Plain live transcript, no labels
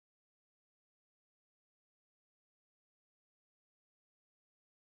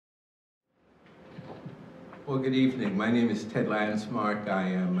Well, good evening. My name is Ted Landsmark. I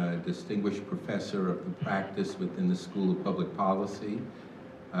am a distinguished professor of the practice within the School of Public Policy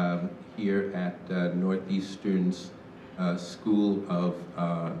here at Northeastern's School of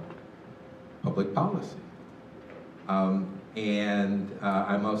Public Policy. And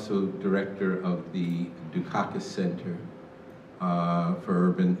I'm also director of the Dukakis Center for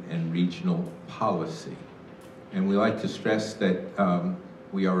Urban and Regional Policy. And we like to stress that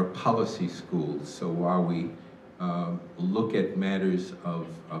we are a policy school, so while we look at matters of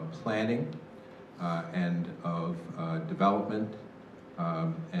planning and of development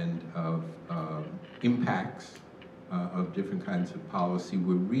and of impacts of different kinds of policy,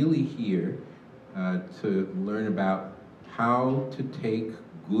 we're really here to learn about how to take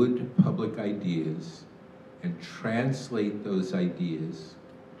good public ideas and translate those ideas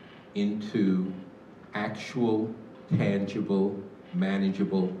into actual, tangible,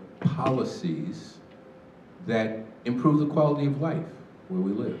 manageable policies that improve the quality of life where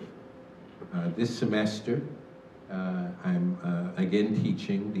we live. This semester, I'm again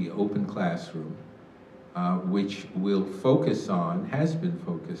teaching the open classroom, which will focus on, has been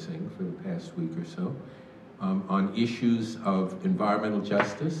focusing for the past week or so, on issues of environmental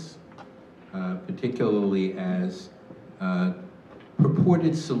justice, particularly as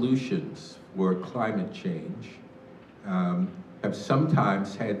purported solutions for climate change have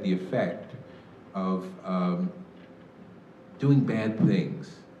sometimes had the effect of doing bad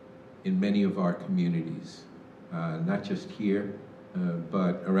things in many of our communities, not just here,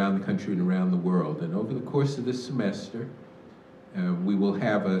 but around the country and around the world. And over the course of this semester, we will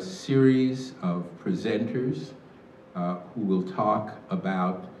have a series of presenters who will talk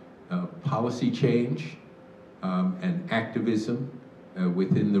about policy change and activism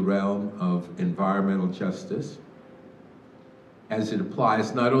within the realm of environmental justice, as it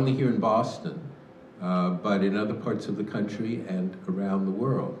applies not only here in Boston, but in other parts of the country and around the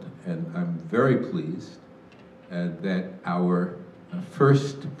world. And I'm very pleased that our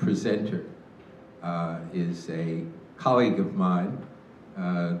first presenter is a colleague of mine.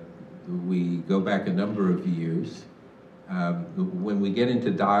 We go back a number of years. When we get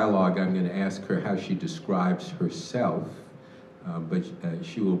into dialogue, I'm going to ask her how she describes herself, but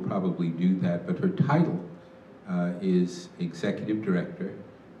she will probably do that. But her title is Executive Director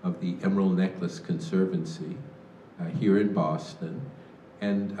of the Emerald Necklace Conservancy here in Boston.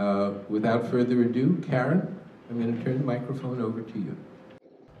 And without further ado, Karen, I'm going to turn the microphone over to you.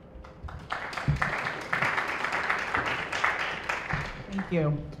 Thank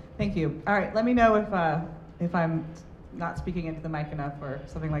you. Thank you. All right, let me know if I'm not speaking into the mic enough or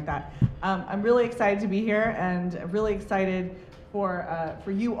something like that. I'm really excited to be here and really excited for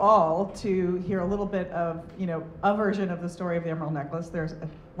you all to hear a little bit of, a version of the story of the Emerald Necklace. There's a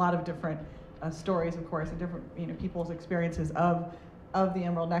lot of different stories, of course, and different, people's experiences of the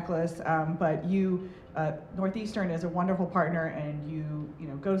Emerald Necklace. But Northeastern is a wonderful partner, and you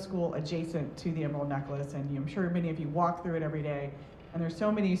go to school adjacent to the Emerald Necklace, and I'm sure many of you walk through it every day. And there's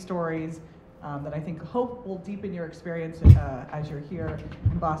so many stories that I hope will deepen your experience as you're here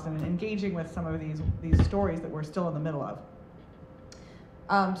in Boston and engaging with some of these stories that we're still in the middle of.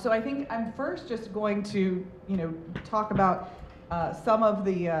 So I think I'm first just going to, talk about some of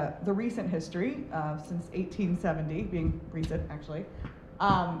the recent history since 1870, being recent actually,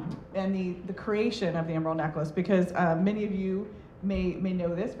 and the creation of the Emerald Necklace, because many of you may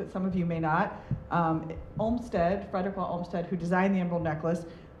know this, but some of you may not. Olmsted, Frederick Olmsted, who designed the Emerald Necklace,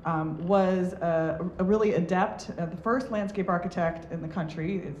 was a really adept, the first landscape architect in the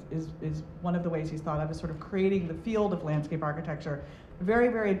country, is one of the ways he's thought of as sort of creating the field of landscape architecture. Very,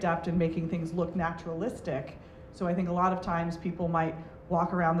 very adept in making things look naturalistic. So I think a lot of times people might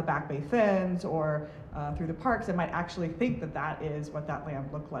walk around the Back Bay Fens or through the parks and might actually think that that is what that land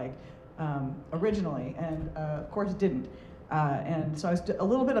looked like originally, and of course it didn't. And so a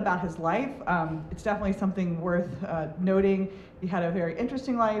little bit about his life. It's definitely something worth noting. He had a very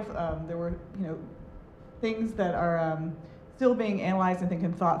interesting life. There were, things that are still being analyzed, I think,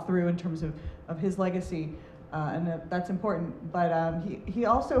 and thought through in terms of his legacy, and that's important. But he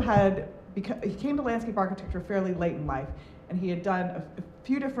also he came to landscape architecture fairly late in life, and he had done a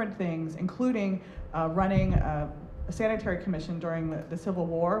few different things, including running a sanitary commission during the Civil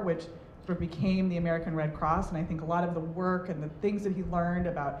War, which sort of became the American Red Cross. And I think a lot of the work and the things that he learned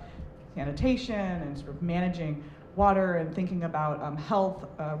about sanitation and sort of managing water and thinking about health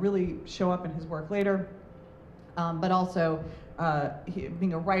really show up in his work later. But also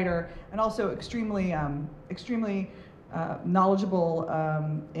being a writer, and also extremely knowledgeable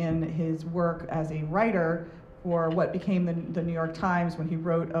in his work as a writer for what became the New York Times, when he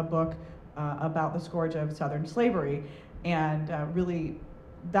wrote a book about the scourge of Southern slavery. And really,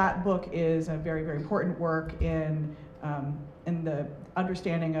 that book is a very, very important work in the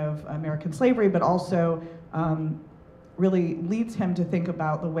understanding of American slavery, but also really leads him to think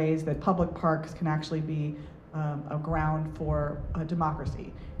about the ways that public parks can actually be a ground for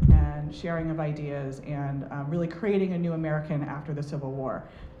democracy and sharing of ideas and really creating a new American after the Civil War.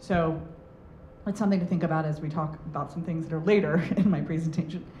 So it's something to think about as we talk about some things that are later in my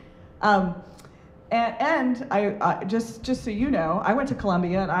presentation. And I just so you know, I went to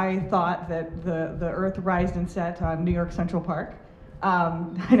Columbia and I thought that the earth rised and set on New York Central Park.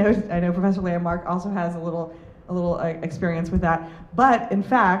 I know Professor Landmark also has a little experience with that. But in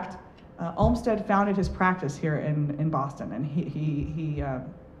fact, Olmsted founded his practice here in Boston, and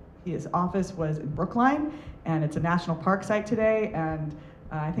his office was in Brookline, and it's a national park site today. And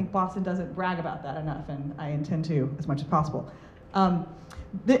I think Boston doesn't brag about that enough, and I intend to as much as possible.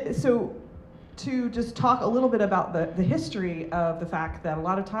 So to just talk a little bit about the history of the fact that a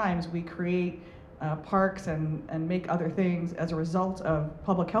lot of times we create parks and make other things as a result of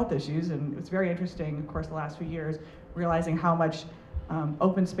public health issues. And it's very interesting, of course, the last few years, realizing how much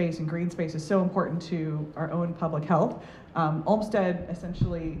open space and green space is so important to our own public health. Olmsted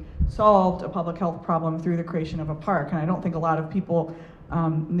essentially solved a public health problem through the creation of a park. And I don't think a lot of people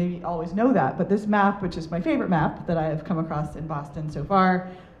maybe always know that. But this map, which is my favorite map that I have come across in Boston so far,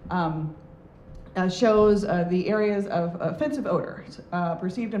 shows the areas of offensive odor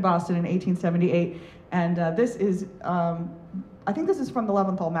perceived in Boston in 1878. And this is, I think this is from the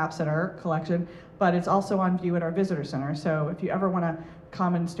Leventhal Map Center collection, but it's also on view at our visitor center. So if you ever want to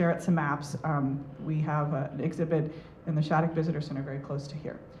come and stare at some maps, we have an exhibit in the Shattuck Visitor Center very close to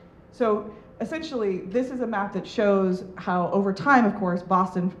here. So essentially, this is a map that shows how over time, of course,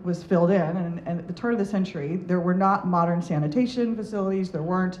 Boston was filled in. And at the turn of the century, there were not modern sanitation facilities. There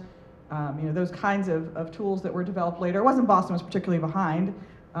weren't those kinds of tools that were developed later. It wasn't Boston was particularly behind.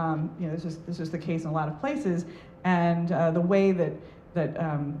 This is the case in a lot of places. And the way that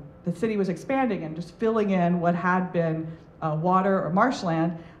the city was expanding and just filling in what had been water or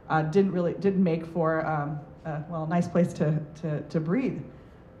marshland didn't make for a nice place to breathe.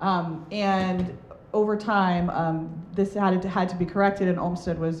 And over time, this had to be corrected, and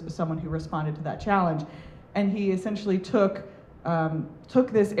Olmsted was someone who responded to that challenge. And he essentially took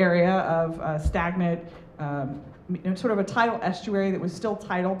this area of stagnant, sort of a tidal estuary that was still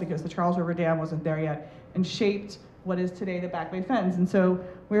tidal because the Charles River Dam wasn't there yet, and shaped what is today the Back Bay Fens. And so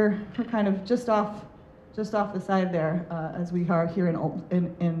we're kind of just off the side there as we are here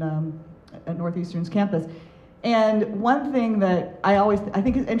at Northeastern's campus. And one thing that I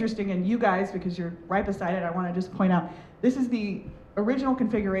think is interesting in you guys, because you're right beside it, I want to just point out, this is the original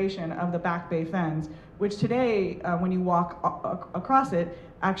configuration of the Back Bay Fens, which today, when you walk across it,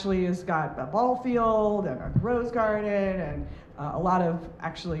 actually has got a ball field and a rose garden and a lot of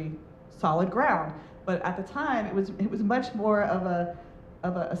actually solid ground. But at the time, it was much more of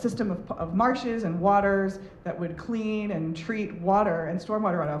a system of marshes and waters that would clean and treat water and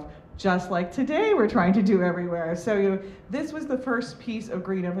stormwater runoff, just like today we're trying to do everywhere. So this was the first piece of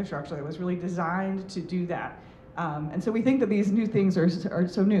green infrastructure that was really designed to do that. And so we think that these new things are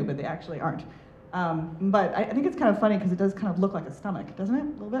so new, but they actually aren't. But I think it's kind of funny because it does kind of look like a stomach, doesn't it?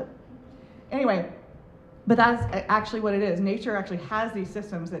 A little bit? Anyway, but that's actually what it is. Nature actually has these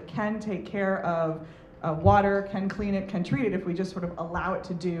systems that can take care of water, can clean it, can treat it if we just sort of allow it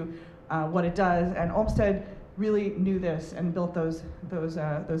to do what it does. And Olmsted really knew this and built those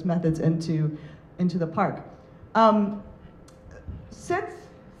methods into the park.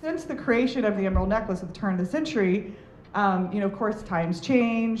 Since the creation of the Emerald Necklace at the turn of the century, of course, times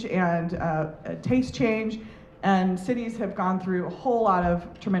change and tastes change, and cities have gone through a whole lot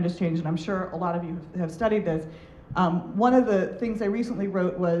of tremendous change, and I'm sure a lot of you have studied this. One of the things I recently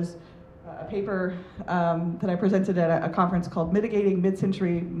wrote was a paper that I presented at a conference called Mitigating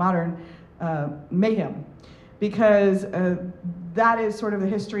Mid-Century Modern Mayhem, because that is sort of the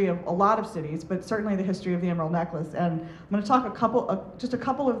history of a lot of cities, but certainly the history of the Emerald Necklace. And I'm going to talk just a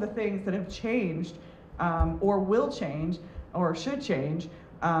couple of the things that have changed or will change or should change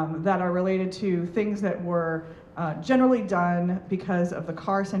that are related to things that were generally done because of the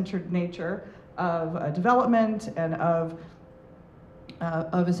car-centered nature of development and of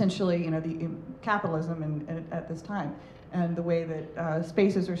essentially the capitalism at this time, and the way that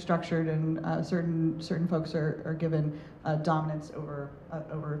spaces are structured and certain folks are given dominance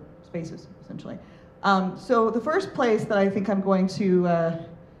over spaces, essentially. So the first place that I think I'm going to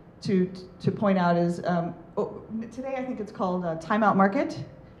point out is today I think it's called Timeout Market.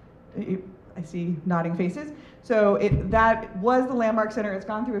 I see nodding faces. So that was the Landmark Center. It's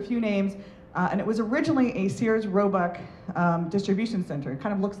gone through a few names, and it was originally a Sears Roebuck distribution center. It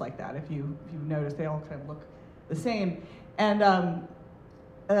kind of looks like that. If you notice, they all kind of look the same. And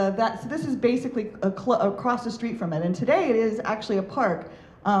so this is basically across the street from it. And today it is actually a park,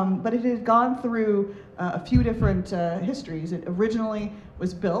 but it had gone through a few different histories. It originally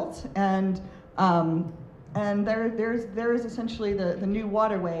was built, and there is essentially the new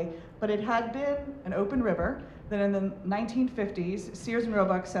waterway, but it had been an open river. Then in the 1950s, Sears and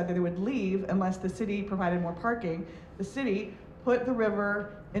Roebuck said that they would leave unless the city provided more parking. The city put the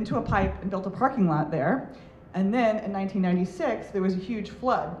river into a pipe and built a parking lot there. And then in 1996, there was a huge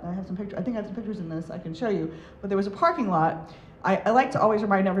flood. I have some pictures. I think I have some pictures in this I can show you. But there was a parking lot. I like to always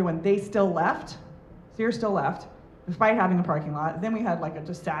remind everyone they still left. Sears still left, despite having a parking lot. Then we had like a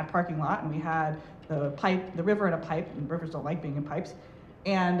just sad parking lot, and we had the river in a pipe, and rivers don't like being in pipes.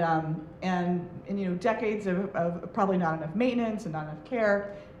 And you know, decades of probably not enough maintenance and not enough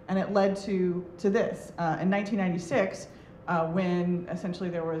care, and it led to this. In 1996, when essentially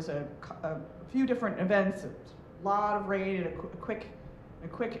there was a few different events, a lot of rain in a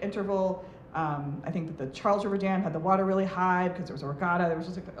quick interval. I think that the Charles River Dam had the water really high because there was a regatta. There was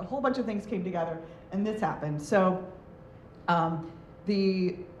just a whole bunch of things came together, and this happened. So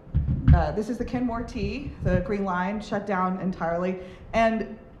this is the Kenmore T, the Green Line, shut down entirely.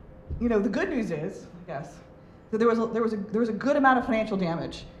 And you know, the good news is, I guess, that there was a good amount of financial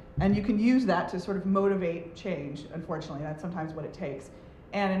damage, and you can use that to sort of motivate change. Unfortunately, that's sometimes what it takes.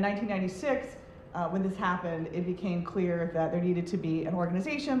 And in 1996, when this happened, it became clear that there needed to be an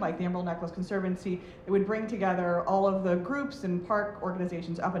organization like the Emerald Necklace Conservancy that would bring together all of the groups and park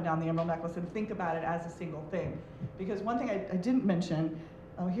organizations up and down the Emerald Necklace and think about it as a single thing. Because one thing I didn't mention,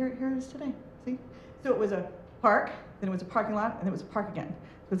 oh, here it is today, see? So it was a park, then it was a parking lot, and then it was a park again.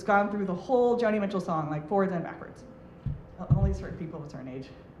 So it's gone through the whole Joni Mitchell song, like forwards and backwards. Only certain people of a certain age.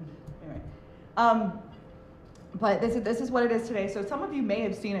 Anyway. But this is what it is today. So some of you may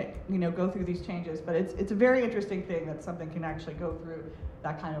have seen it, you know, go through these changes, but it's a very interesting thing that something can actually go through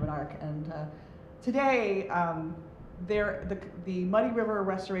that kind of an arc. And today, the Muddy River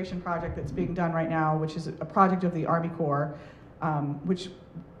Restoration Project that's being done right now, which is a project of the Army Corps, which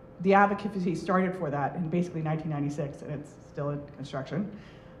the advocacy started for that in basically 1996, and it's still in construction,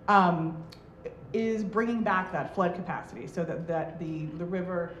 is bringing back that flood capacity so that the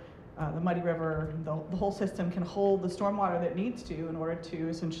river, the Muddy River, the whole system can hold the stormwater that it needs to in order to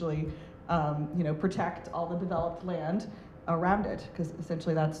essentially, you know, protect all the developed land around it, because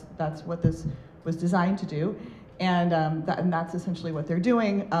essentially that's what this was designed to do, and that's essentially what they're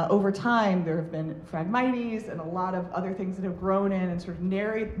doing. Over time, there have been phragmites and a lot of other things that have grown in and sort of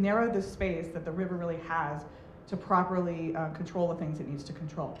narrowed the space that the river really has to properly control the things it needs to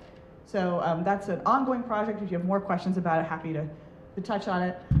control. So that's an ongoing project. If you have more questions about it, happy to touch on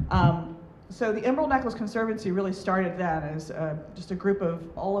it. So the Emerald Necklace Conservancy really started then as just a group of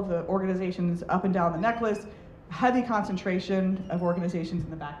all of the organizations up and down the necklace, heavy concentration of organizations in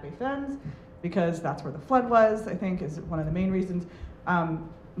the Back Bay Fens, because that's where the flood was, I think, is one of the main reasons.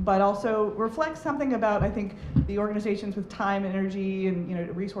 But also reflects something about, I think, the organizations with time, energy, and, you know,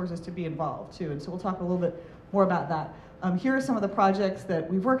 resources to be involved too. And so we'll talk a little bit more about that. Here are some of the projects that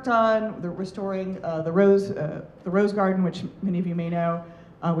we've worked on. The restoring the Rose Garden, which many of you may know,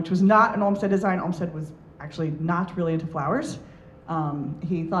 which was not an Olmsted design. Olmsted was actually not really into flowers.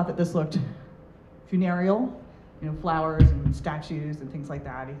 He thought that this looked funereal, you know, flowers and statues and things like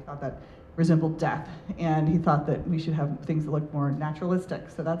that. He thought that resembled death, and he thought that we should have things that look more naturalistic.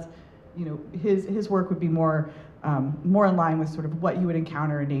 So that's, you know, his work would be more in line with sort of what you would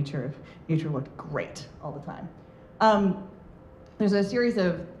encounter in nature if nature looked great all the time. There's a series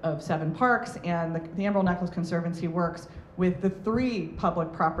of 7 parks, and the Emerald Necklace Conservancy works with the 3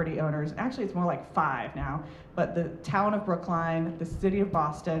 public property owners. Actually, it's more like 5 now, but the town of Brookline, the city of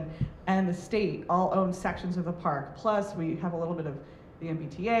Boston, and the state all own sections of the park. Plus, we have a little bit of the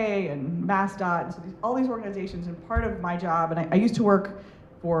MBTA and MassDOT, and so all these organizations. And part of my job, and I used to work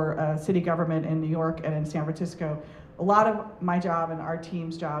for city government in New York and in San Francisco. A lot of my job and our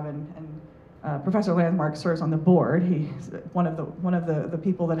team's job, and Professor Landmark serves on the board. He's one of the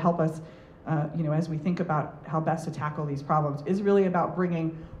people that help us, you know, as we think about how best to tackle these problems, is really about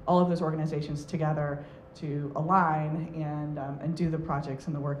bringing all of those organizations together to align and do the projects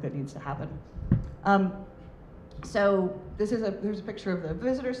and the work that needs to happen. So there's a picture of the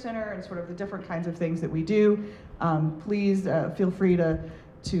visitor center and sort of the different kinds of things that we do. Please feel free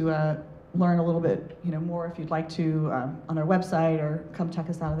to learn a little bit, you know, more if you'd like to on our website, or come check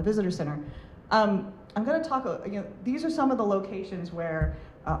us out at the visitor center. I'm going to talk, you know, these are some of the locations where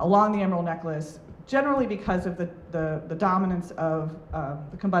along the Emerald Necklace, generally because of the dominance of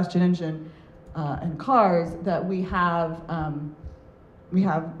the combustion engine and cars that we have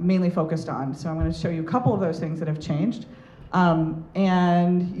mainly focused on. So I'm going to show you a couple of those things that have changed.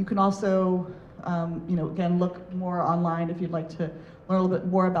 And you can also, again, look more online if you'd like to learn a little bit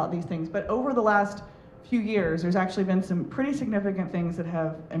more about these things. But over the last few years, there's actually been some pretty significant things that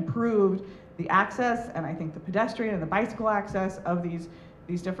have improved the access, and I think the pedestrian and the bicycle access of these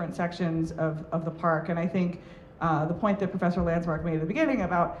different sections of the park. And I think the point that Professor Landsmark made at the beginning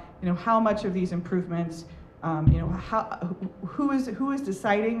about how much of these improvements, who is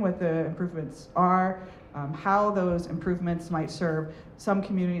deciding what the improvements are, how those improvements might serve some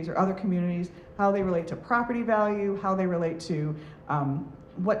communities or other communities, how they relate to property value, how they relate to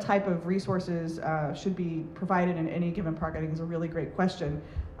what type of resources should be provided in any given park, I think is a really great question.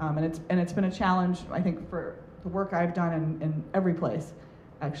 And it's been a challenge, I think, for the work I've done in every place,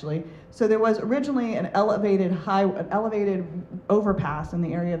 actually. So there was originally an elevated overpass in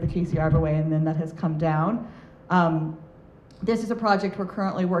the area of the Casey Arborway, and then that has come down. This is a project we're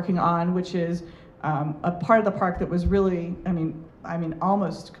currently working on, which is a part of the park that was really, I mean,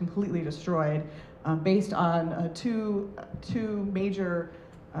 almost completely destroyed, based on two major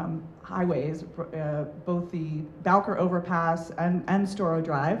highways, both the Bowker Overpass and Storrow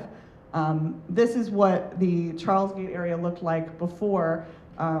Drive. This is what the Charles Gate area looked like before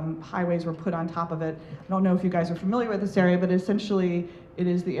highways were put on top of it. I don't know if you guys are familiar with this area, but essentially it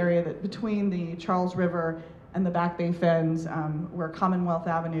is the area that between the Charles River and the Back Bay Fens, where Commonwealth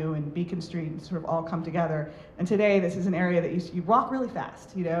Avenue and Beacon Street sort of all come together. And today, this is an area that you walk really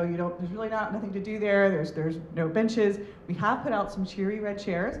fast. There's really nothing to do there. There's no benches. We have put out some cheery red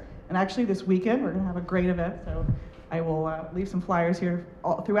chairs, and actually this weekend we're going to have a great event. So I will leave some flyers here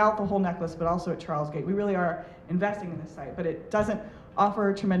throughout the whole necklace, but also at Charles Gate. We really are investing in this site, but it doesn't offer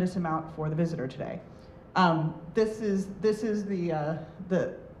a tremendous amount for the visitor today. This is the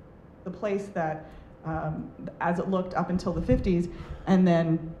place that. As it looked up until the 50s, and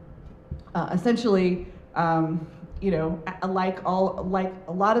then essentially, like a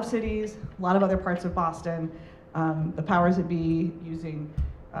lot of cities, a lot of other parts of Boston, the powers that be using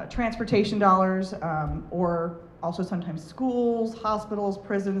transportation dollars, or also sometimes schools, hospitals,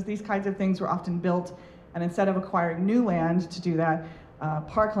 prisons, these kinds of things were often built, and instead of acquiring new land to do that,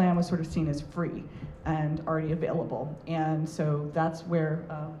 parkland was sort of seen as free and already available. And so that's where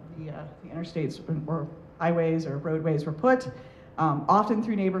the interstates or highways or roadways were put, often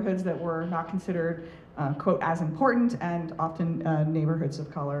through neighborhoods that were not considered, quote, as important, and often neighborhoods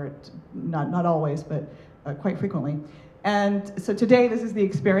of color, not always, but quite frequently. And so today, this is the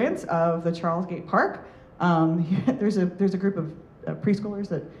experience of the Charles Gate Park. There's a group of preschoolers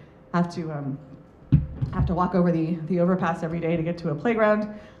that have to walk over the overpass every day to get to a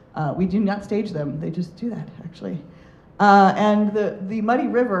playground. We do not stage them, they just do that, actually. And the Muddy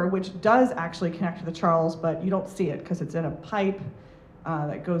River, which does actually connect to the Charles, but you don't see it because it's in a pipe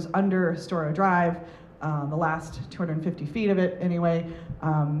that goes under Storrow Drive, the last 250 feet of it anyway,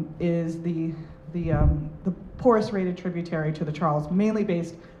 is the poorest rated tributary to the Charles, mainly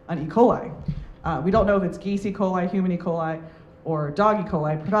based on E. coli. We don't know if it's geese E. coli, human E. coli, or dog E.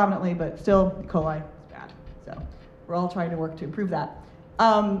 coli predominantly, but still E. coli is bad. So we're all trying to work to improve that.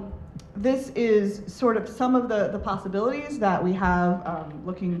 This is sort of some of the possibilities that we have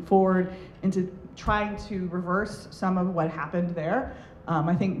looking forward into trying to reverse some of what happened there.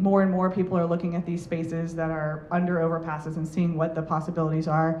 I think more and more people are looking at these spaces that are under overpasses and seeing what the possibilities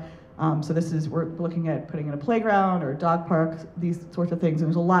are. So we're looking at putting in a playground or dog parks, these sorts of things, and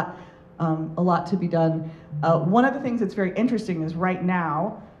there's a lot to be done. One of the things that's very interesting is right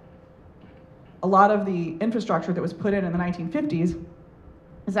now, a lot of the infrastructure that was put in the 1950s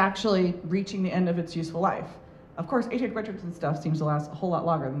is actually reaching the end of its useful life. Of course, H.H. Richardson stuff seems to last a whole lot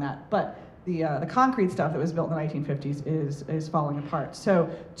longer than that, but the concrete stuff that was built in the 1950s is falling apart. So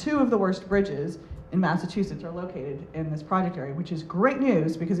 2 of the worst bridges in Massachusetts are located in this project area, which is great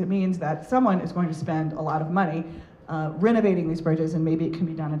news because it means that someone is going to spend a lot of money renovating these bridges, and maybe it can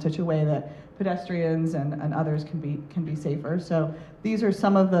be done in such a way that pedestrians and others can be safer. So these are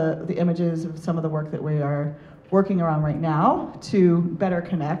some of the images of some of the work that we are working around right now to better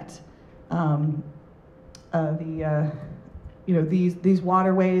connect these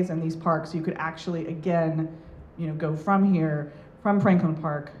waterways and these parks. You could actually again, go from here, from Franklin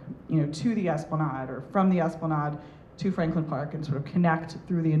Park, to the Esplanade, or from the Esplanade to Franklin Park, and sort of connect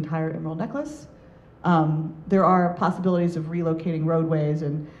through the entire Emerald Necklace. There are possibilities of relocating roadways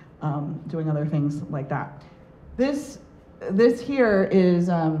and doing other things like that. This this here is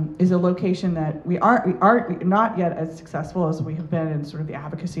a location that we are not yet as successful as we have been in sort of the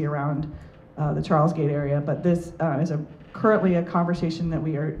advocacy around the Charlesgate area, but this is currently a conversation that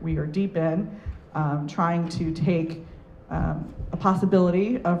we are deep in, trying to take a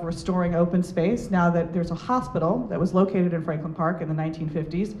possibility of restoring open space now that there's a hospital that was located in Franklin Park in the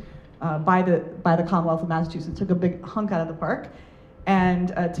 1950s by the Commonwealth of Massachusetts. Took a big hunk out of the park. And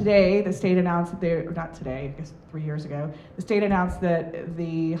today, the state announced that not today, I guess 3 years ago, the state announced that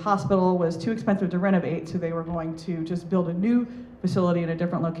the hospital was too expensive to renovate, so they were going to just build a new facility in a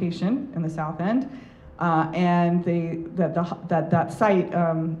different location in the south end. And that site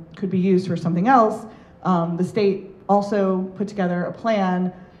could be used for something else. The state also put together a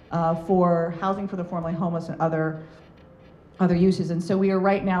plan for housing for the formerly homeless and other uses. And so we are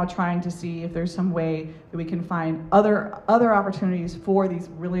right now trying to see if there's some way that we can find other opportunities for these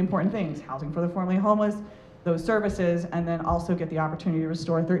really important things, housing for the formerly homeless, those services, and then also get the opportunity to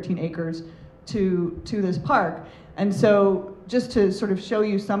restore 13 acres to this park. And so just to sort of show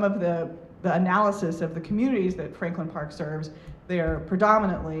you some of the analysis of the communities that Franklin Park serves, they are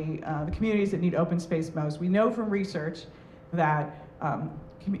predominantly the communities that need open space most. We know from research that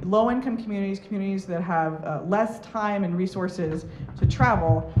low-income communities that have less time and resources to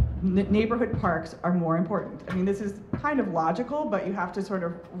travel, neighborhood parks are more important. I mean, this is kind of logical, but you have to sort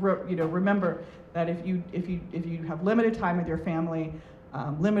of remember that if you have limited time with your family,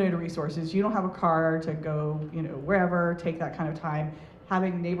 limited resources, you don't have a car to go wherever, take that kind of time.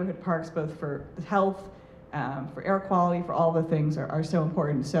 Having neighborhood parks, both for health, for air quality, for all the things are so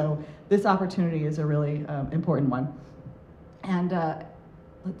important. So this opportunity is a really important one. And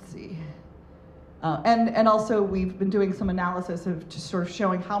let's see. And also we've been doing some analysis of just sort of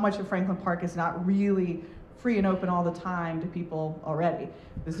showing how much of Franklin Park is not really free and open all the time to people already.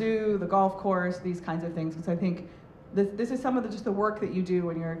 The zoo, the golf course, these kinds of things. Because I think this is some of just the work that you do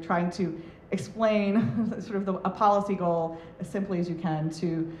when you're trying to explain sort of a policy goal as simply as you can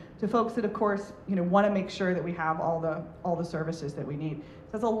to folks that, of course, want to make sure that we have all the services that we need.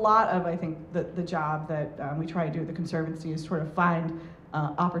 So that's a lot of, I think, the job that we try to do at the Conservancy is sort of find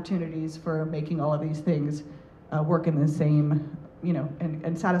opportunities for making all of these things work in the same,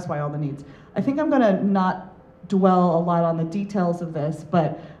 and satisfy all the needs. I think I'm going to not dwell a lot on the details of this,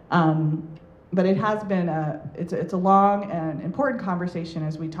 but it has been it's a long and important conversation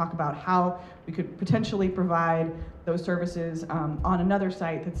as we talk about how we could potentially provide those services on another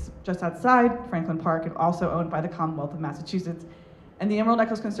site that's just outside Franklin Park and also owned by the Commonwealth of Massachusetts. And the Emerald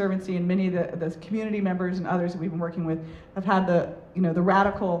Necklace Conservancy and many of the community members and others that we've been working with have had the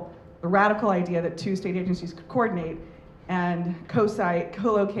radical idea that two state agencies could coordinate and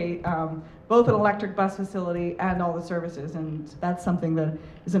co-locate both an electric bus facility and all the services, and that's something that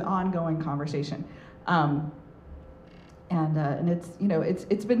is an ongoing conversation. And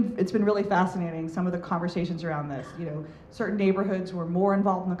it's been really fascinating, some of the conversations around this. Certain neighborhoods were more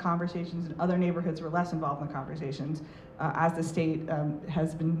involved in the conversations and other neighborhoods were less involved in the conversations as the state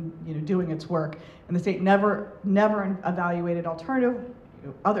has been doing its work. And the state never evaluated alternative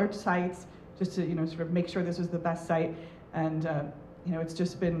other sites just to sort of make sure this was the best site. And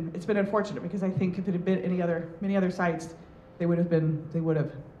it's been unfortunate, because I think if it had been many other sites, they would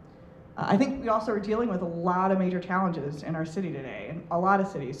have. I think we also are dealing with a lot of major challenges in our city today, and a lot of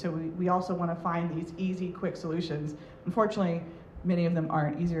cities. So we also want to find these easy, quick solutions. Unfortunately, many of them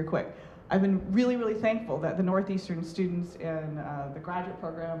aren't easy or quick. I've been really, really thankful that the Northeastern students in the graduate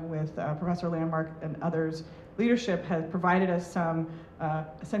program with Professor Landmark and others' leadership has provided us some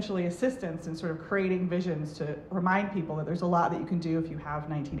essentially assistance in sort of creating visions to remind people that there's a lot that you can do if you have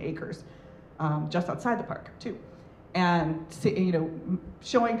 19 acres just outside the park too. And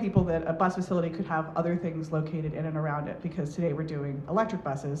showing people that a bus facility could have other things located in and around it, because today we're doing electric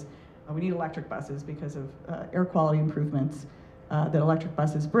buses. We need electric buses because of air quality improvements that electric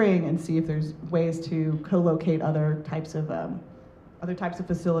buses bring, and see if there's ways to co-locate other types of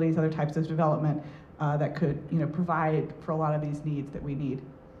facilities, other types of development that could provide for a lot of these needs that we need.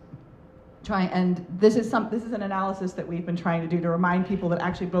 And this is an analysis that we've been trying to do to remind people that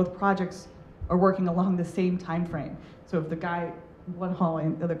actually both projects are working along the same time frame. So if the guy one hallway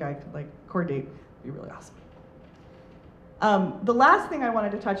and the other guy could coordinate, it'd be really awesome. The last thing I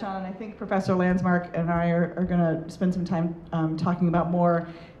wanted to touch on, and I think Professor Landsmark and I are going to spend some time talking about more,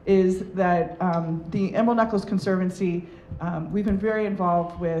 is that the Emerald Necklace Conservancy, we've been very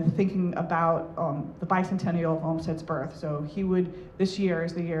involved with thinking about the bicentennial of Olmsted's birth. So this year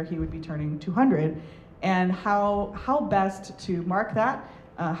is the year he would be turning 200, and how best to mark that,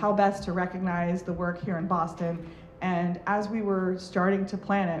 how best to recognize the work here in Boston. And as we were starting to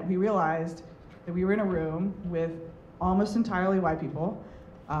plan it, we realized that we were in a room with almost entirely white people,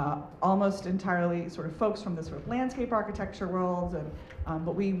 almost entirely sort of folks from the sort of landscape architecture world, and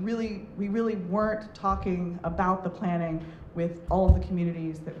but we really weren't talking about the planning with all of the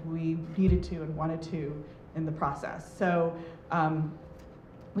communities that we needed to and wanted to in the process. So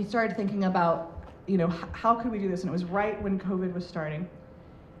we started thinking about, how could we do this? And it was right when COVID was starting,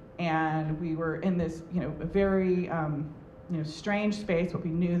 and we were in this, a very strange space, but we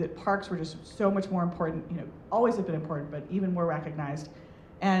knew that parks were just so much more important, always have been important, but even more recognized.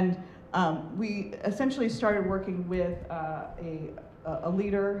 And we essentially started working with a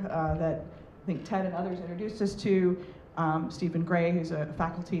leader that I think Ted and others introduced us to, Stephen Gray, who's a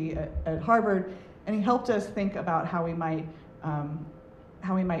faculty at Harvard, and he helped us think about how we might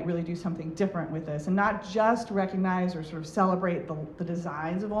really do something different with this, and not just recognize or sort of celebrate the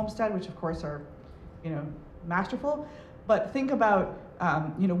designs of Olmsted, which of course are, masterful, but think about,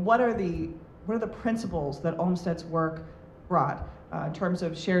 what are the principles that Olmsted's work brought in terms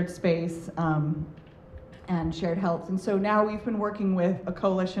of shared space and shared health. And so now we've been working with a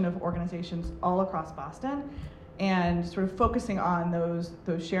coalition of organizations all across Boston and sort of focusing on those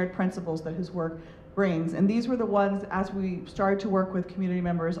shared principles that his work brings. And these were the ones, as we started to work with community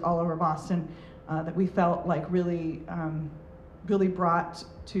members all over Boston, that we felt like really brought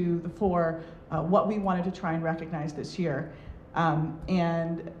to the fore what we wanted to try and recognize this year.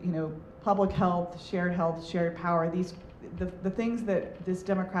 Public health, shared power, the things that this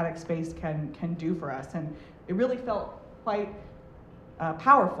democratic space can do for us. And it really felt quite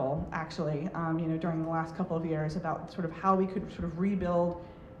powerful, actually, during the last couple of years, about sort of how we could sort of rebuild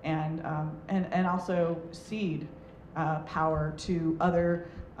and also cede power to other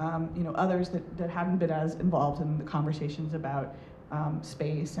others that haven't been as involved in the conversations about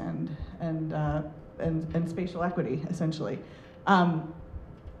space and spatial equity, essentially.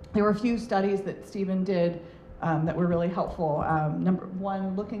 There were a few studies that Stephen did that were really helpful. Number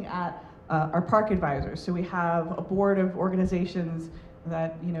one, looking at our park advisors. So we have a board of organizations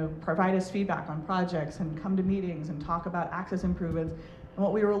that provide us feedback on projects and come to meetings and talk about access improvements. And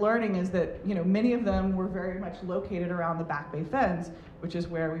what we were learning is that many of them were very much located around the Back Bay Fens, which is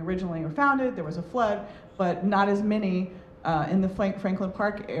where we originally were founded. There was a flood, but not as many in the Franklin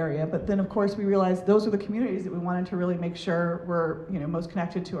Park area. But then, of course, we realized those are the communities that we wanted to really make sure were most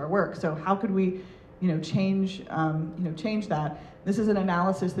connected to our work. So how could we change that? This is an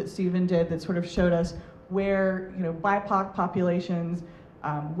analysis that Stephen did that sort of showed us where BIPOC populations,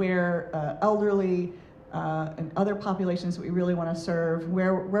 where elderly and other populations that we really want to serve,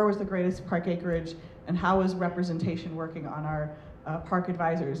 where was the greatest park acreage, and how was representation working on our park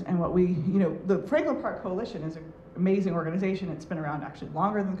advisors. And what we, the Franklin Park Coalition is an amazing organization. It's been around actually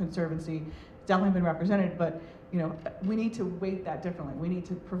longer than the Conservancy. It's definitely been represented, but we need to weight that differently. We need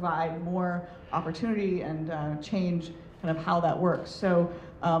to provide more opportunity and change kind of how that works. So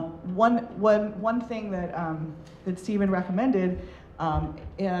one thing that Stephen recommended,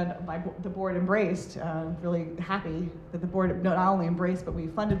 and the board embraced, really happy that the board not only embraced, but we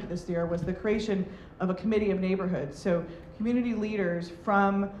funded this year, was the creation of a committee of neighborhoods. So community leaders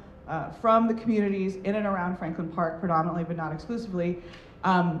from the communities in and around Franklin Park, predominantly but not exclusively,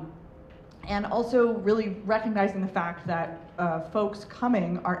 and also really recognizing the fact that folks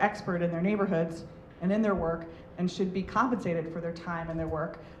coming are expert in their neighborhoods and in their work and should be compensated for their time and their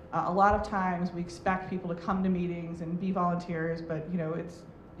work. A lot of times we expect people to come to meetings and be volunteers, but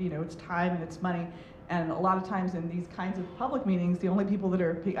it's time and it's money. And a lot of times in these kinds of public meetings, the only people that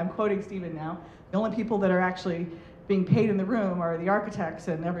are, I'm quoting Stephen now, the only people that are actually being paid in the room are the architects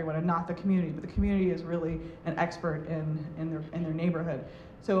and everyone, and not the community. But the community is really an expert in their neighborhood.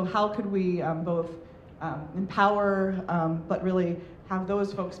 So how could we both empower, but really have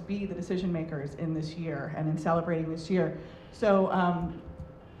those folks be the decision makers in this year and in celebrating this year? So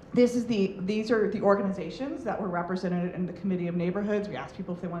these are the organizations that were represented in the Committee of Neighborhoods. We asked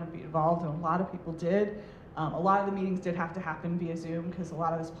people if they wanted to be involved, and a lot of people did. A lot of the meetings did have to happen via Zoom because a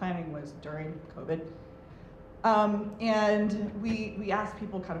lot of this planning was during COVID. And we asked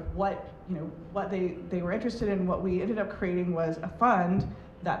people kind of what they were interested in. What we ended up creating was a fund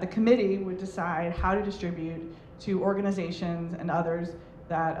that the committee would decide how to distribute to organizations and others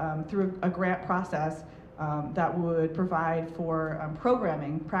that through a grant process that would provide for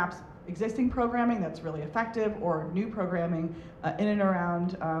programming, perhaps existing programming that's really effective, or new programming in and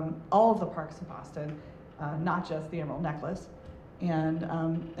around all of the parks in Boston, not just the Emerald Necklace.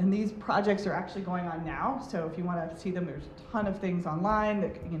 And these projects are actually going on now, so if you want to see them, there's a ton of things online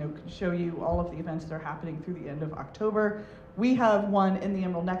that can show you all of the events that are happening through the end of October. We have one in the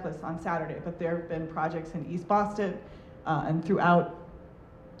Emerald Necklace on Saturday, but there have been projects in East Boston and throughout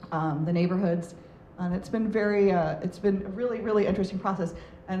the neighborhoods. And it's been it's been a really, really interesting process.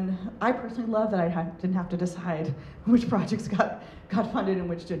 And I personally love that I didn't have to decide which projects got funded and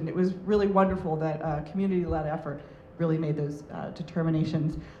which didn't. It was really wonderful that community-led effort really made those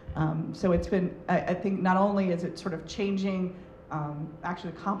determinations. So it's been, I think not only is it sort of changing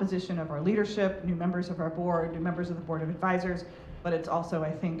actually the composition of our leadership, new members of our board, new members of the Board of Advisors, but it's also,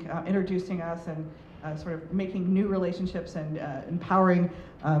 I think, introducing us and sort of making new relationships and empowering,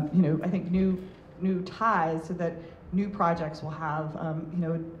 I think, new ties so that new projects will have,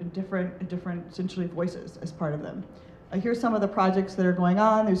 different essentially voices as part of them. Here's some of the projects that are going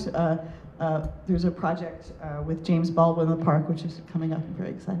on. There's a project with James Baldwin in the park, which is coming up. I'm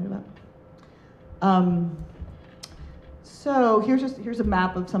very excited about. So here's a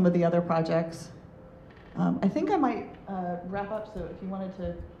map of some of the other projects. I think I might wrap up. So if you wanted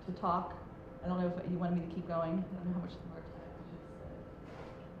to talk, I don't know if you wanted me to keep going. I don't know how much more time.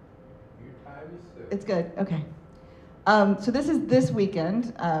 Your time is good. It's good. Okay. So this is this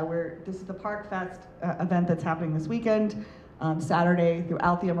weekend. This is the Park Fest event that's happening this weekend, Saturday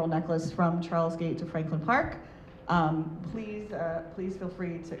throughout the Emerald Necklace from Charles Gate to Franklin Park. Please feel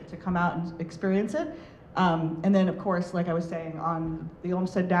free to come out and experience it. And then, of course, like I was saying, on the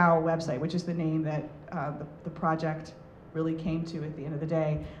Olmsted Now website, which is the name that the project really came to at the end of the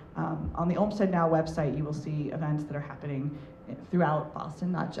day, on the Olmsted Now website, you will see events that are happening throughout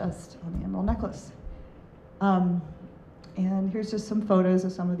Boston, not just on the Emerald Necklace. And here's just some photos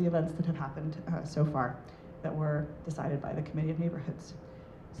of some of the events that have happened so far that were decided by the Committee of Neighborhoods.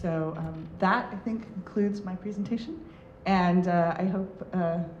 So that, I think, concludes my presentation. And I hope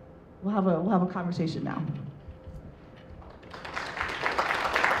we'll have a conversation now.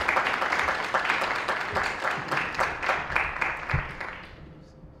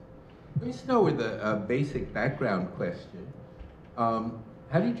 Let me start with a basic background question.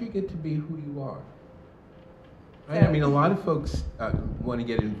 How did you get to be who you are? Right? I mean, a lot of folks want to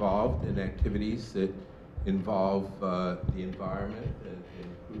get involved in activities that involve the environment and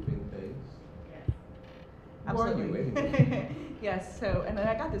improving things. Yes. Absolutely. Who are you, anyway? Yes, so, and then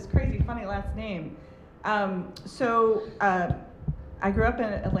I got this crazy, funny last name. I grew up in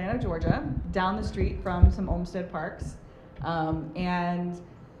Atlanta, Georgia, down the street from some Olmsted parks. There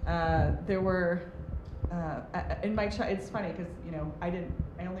were, in my it's funny because, I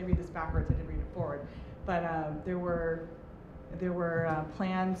only read this backwards, I didn't read it forward. But there were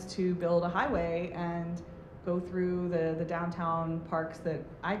plans to build a highway and go through the downtown parks that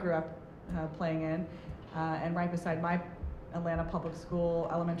I grew up playing in, and right beside my Atlanta public school,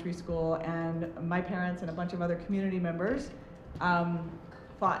 elementary school, and my parents and a bunch of other community members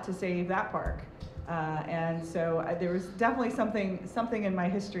fought to save that park. And so there was definitely something in my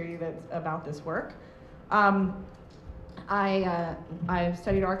history that's about this work. I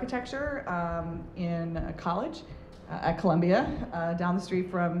studied architecture in college at Columbia, down the street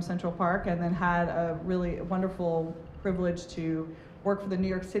from Central Park, and then had a really wonderful privilege to work for the New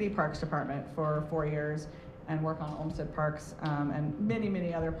York City Parks Department for 4 years and work on Olmsted parks and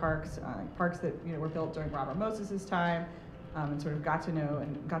many other parks, parks that were built during Robert Moses's time, and sort of got to know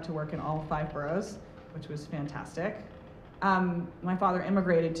and got to work in all 5 boroughs, which was fantastic. My father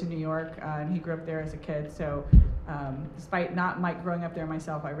immigrated to New York, and he grew up there as a kid, so despite not growing up there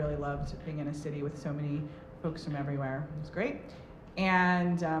myself, I really loved being in a city with so many folks from everywhere. It was great.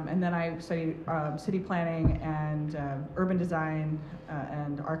 And then I studied city planning and urban design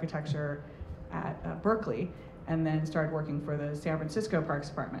and architecture at Berkeley, and then started working for the San Francisco Parks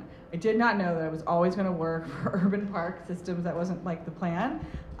Department. I did not know that I was always going to work for urban park systems. That wasn't like the plan,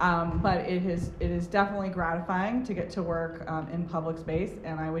 but it is definitely gratifying to get to work in public space,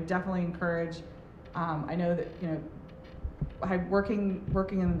 and I would definitely encourage. I know that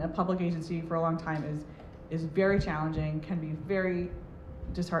working in a public agency for a long time is very challenging, can be very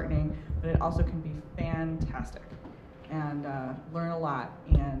disheartening, but it also can be fantastic, and learn a lot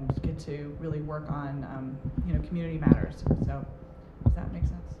and get to really work on community matters. So does that make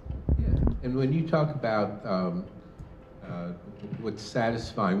sense? Yeah. And when you talk about what's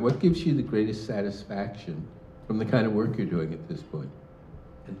satisfying, what gives you the greatest satisfaction from the kind of work you're doing at this point?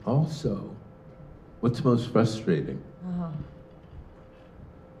 And also, what's most frustrating? Oh.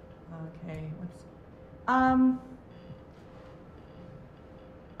 Okay.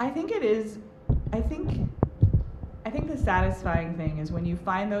 I think it is. I think the satisfying thing is when you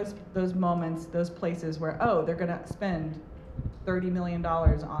find those moments, those places where, oh, they're gonna spend $30 million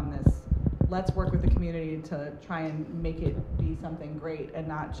on this. Let's work with the community to try and make it be something great and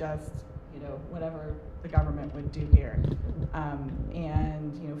not just whatever the government would do here.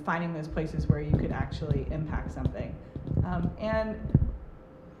 And finding those places where you could actually impact something.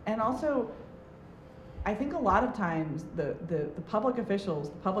 And also I think a lot of times the public officials,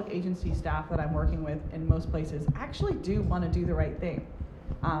 the public agency staff that I'm working with in most places actually do want to do the right thing.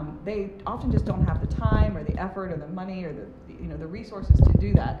 They often just don't have the time or the effort or the money or the resources to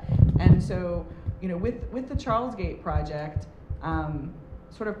do that. And so, with the Charlesgate project,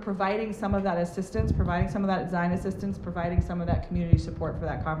 sort of providing some of that assistance, providing some of that design assistance, providing some of that community support for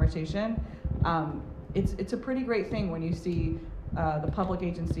that conversation, it's a pretty great thing when you see the public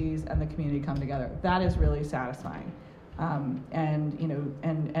agencies and the community come together. That is really satisfying.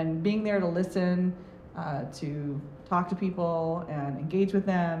 And being there to listen, to talk to people and engage with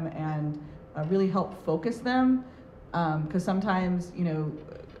them and really help focus them, because sometimes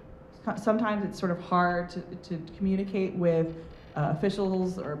it's sort of hard to communicate with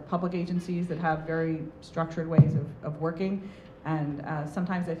officials or public agencies that have very structured ways of working, and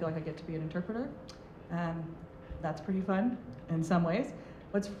sometimes I feel like I get to be an interpreter, and that's pretty fun in some ways.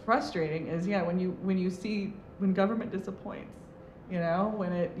 What's frustrating is, when government disappoints,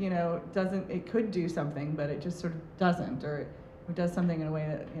 when it doesn't, it could do something, but it just sort of doesn't, or it does something in a way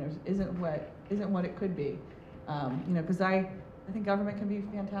that isn't what it could be. Because I think government can be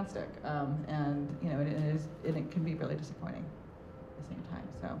fantastic, and it can be really disappointing at the same time.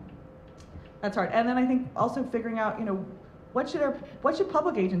 So that's hard. And then I think also figuring out, what should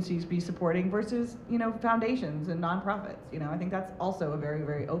public agencies be supporting versus foundations and nonprofits. I think that's also a very,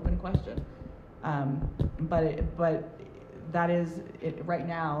 very open question. But that is it right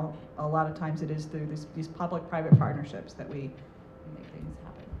now. A lot of times it is through these public-private partnerships that we make things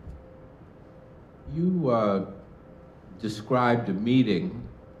happen. You described a meeting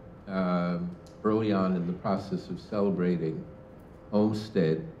early on in the process of celebrating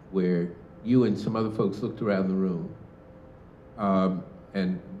Olmsted, where you and some other folks looked around the room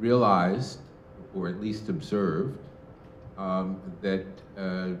and realized, or at least observed, that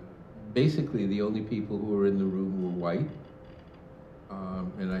basically the only people who were in the room were white,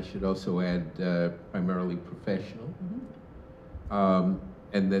 and I should also add primarily professional,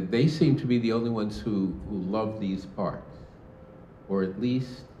 and that they seemed to be the only ones who loved these parks, or at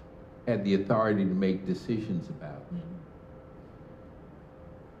least had the authority to make decisions about them.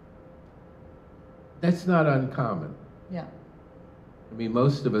 That's not uncommon. Yeah. I mean,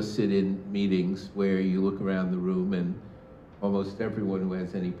 most of us sit in meetings where you look around the room and almost everyone who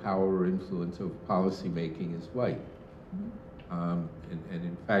has any power or influence over policy making is white. And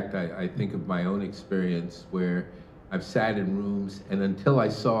in fact, I think of my own experience where I've sat in rooms, and until I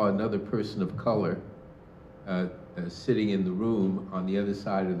saw another person of color sitting in the room on the other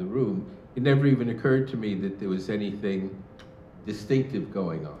side of the room, it never even occurred to me that there was anything distinctive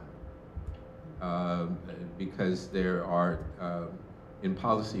going on. Because there are, in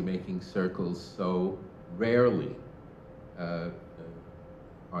policymaking circles, so rarely are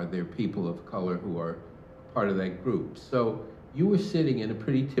there people of color who are part of that group. So you were sitting in a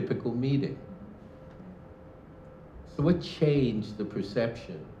pretty typical meeting. So what changed the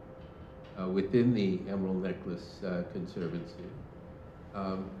perception within the Emerald Necklace Conservancy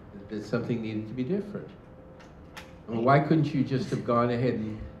that something needed to be different? I mean, why couldn't you just have gone ahead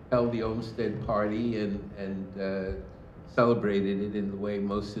and held the Olmsted party and celebrated it in the way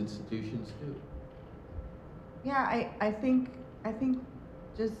most institutions do? Yeah, I think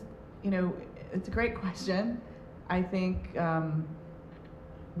just, it's a great question. I think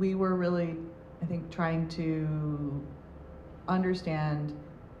we were really, trying to understand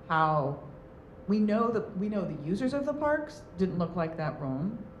how we know the users of the parks didn't look like that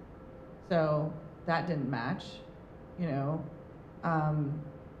room, so that didn't match.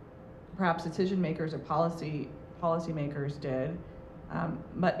 Perhaps decision makers or policy makers did,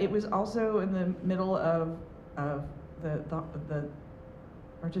 but it was also in the middle of the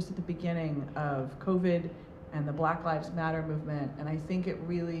or just at the beginning of COVID and the Black Lives Matter movement, and I think it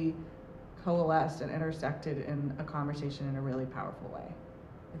really coalesced and intersected in a conversation in a really powerful way.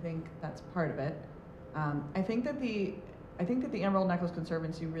 I think that's part of it. I think that the Emerald Necklace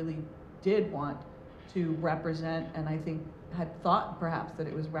Conservancy really did want to represent, and I think had thought perhaps that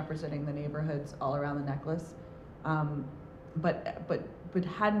it was representing the neighborhoods all around the necklace, but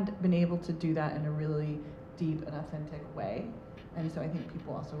hadn't been able to do that in a really deep and authentic way. And so I think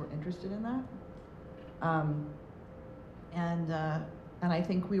people also were interested in that. And I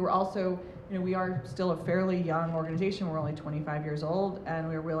think we were also, we are still a fairly young organization. We're only 25 years old, and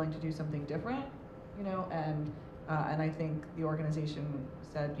we're willing to do something different, and I think the organization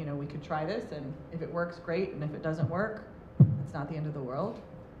said, we could try this, and if it works, great, and if it doesn't work, it's not the end of the world.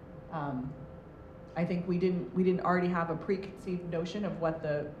 I think we didn't already have a preconceived notion of what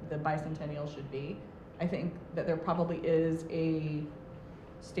the bicentennial should be. I think that there probably is a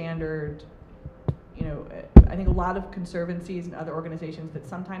standard, you know, I think a lot of conservancies and other organizations that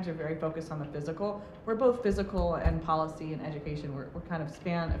sometimes are very focused on the physical. We're both physical and policy and education. We're kind of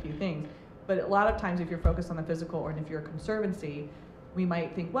span a few things. But a lot of times if you're focused on the physical, or if you're a conservancy, we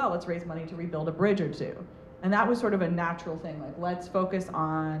might think, well, let's raise money to rebuild a bridge or two. And that was sort of a natural thing, like let's focus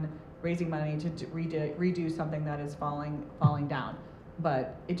on raising money to redo something that is falling down.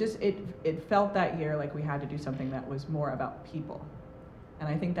 But it felt that year like we had to do something that was more about people. And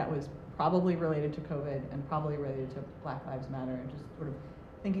I think that was probably related to COVID and probably related to Black Lives Matter, and just sort of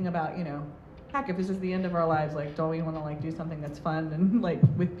thinking about, you know, heck, if this is the end of our lives, like, don't we want to like do something that's fun and like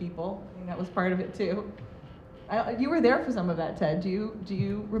with people? I think that was part of it too. You were there for some of that, Ted. Do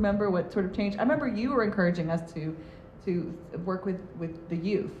you remember what sort of changed? I remember you were encouraging us to work with the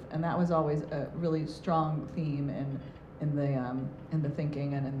youth, and that was always a really strong theme in the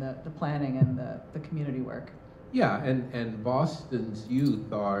thinking and in the planning and the community work. Yeah, and Boston's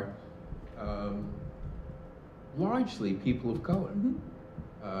youth are largely people of color. Mm-hmm.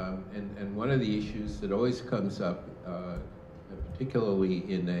 And one of the issues that always comes up, particularly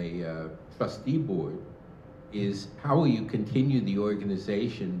in a trustee board, is how will you continue the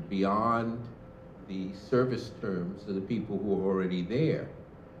organization beyond the service terms of the people who are already there?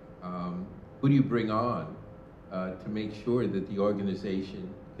 Who do you bring on to make sure that the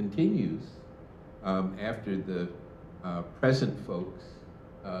organization continues after the present folks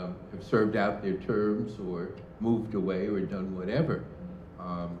have served out their terms or moved away or done whatever?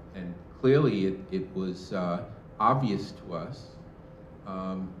 And clearly it was obvious to us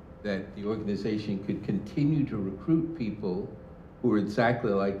that the organization could continue to recruit people who were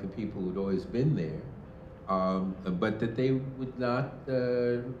exactly like the people who'd always been there, but that they would not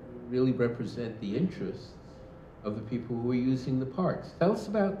really represent the interests of the people who were using the parks. Tell us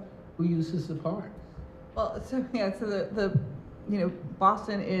about who uses the parks. Well, so yeah, so the you know,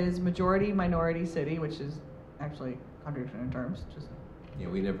 Boston is majority minority city, which is actually contradiction in terms. Just yeah,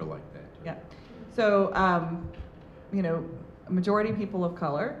 we never liked that. Yeah, so you know, majority people of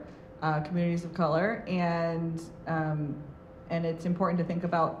color, communities of color, and it's important to think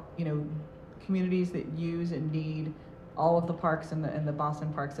about, you know, communities that use and need all of the parks in the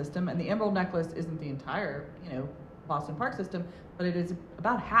Boston park system. And the Emerald Necklace isn't the entire, you know, Boston park system, but it is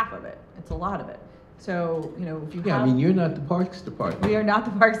about half of it. It's a lot of it. So, you know, if you have, I mean, you're not the Parks Department. We are not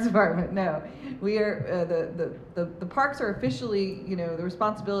the Parks Department, no. We are, the parks are officially, you know, the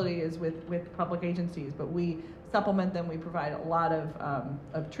responsibility is with public agencies, but we supplement them. We provide a lot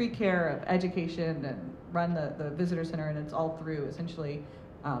of tree care, of education, and run the visitor center, and it's all through essentially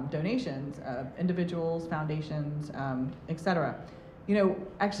donations of individuals, foundations, et cetera. You know,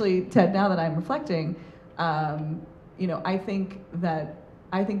 actually, Ted, now that I'm reflecting, you know, I think that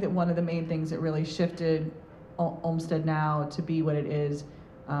one of the main things that really shifted Olmsted now to be what it is,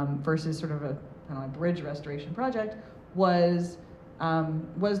 versus sort of a kind of bridge restoration project, was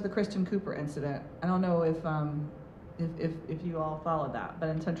the Christian Cooper incident. I don't know if you all followed that, but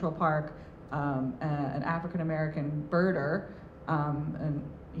in Central Park, an African American birder, and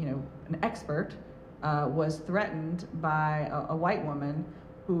you know, an expert, was threatened by a white woman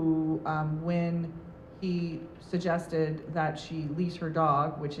who, when he suggested that she leash her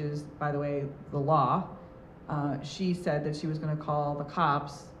dog, which is, by the way, the law, she said that she was going to call the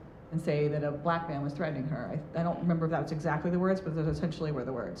cops and say that a black man was threatening her. I don't remember if that was exactly the words, but those essentially were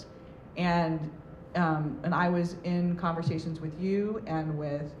the words. And I was in conversations with you and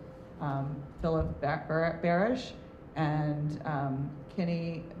with Philip Barish and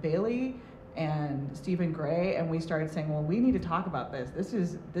Kenny Bailey and Stephen Gray, and we started saying, well, we need to talk about this.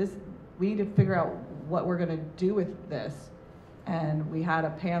 We need to figure out what we're going to do with this. And we had a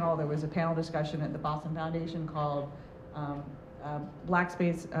panel. There was a panel discussion at the Boston Foundation called Black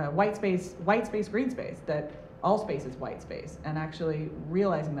Space, White Space, Green Space, that all space is white space, and actually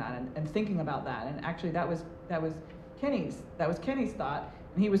realizing that and thinking about that. And actually that was Kenny's thought,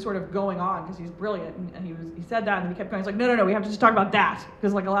 and he was sort of going on because he's brilliant, and he said that, and he kept going. He's like, no, we have to just talk about that,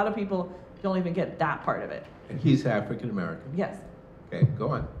 because like a lot of people don't even get that part of it. And he's African American. Yes. Okay, go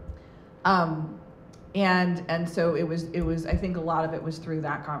on. And so it was I think a lot of it was through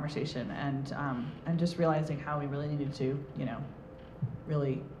that conversation, and just realizing how we really needed to, you know,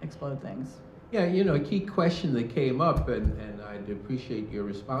 really explode things. Yeah, you know, a key question that came up, and I'd appreciate your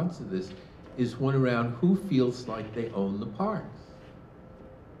response to this, is one around who feels like they own the parks.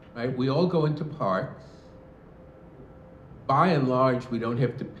 Right? We all go into parks. By and large, we don't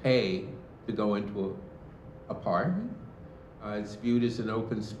have to pay to go into a park. It's viewed as an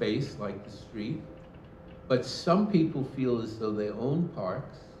open space like the street. But some people feel as though they own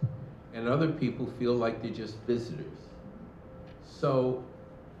parks, and other people feel like they're just visitors. So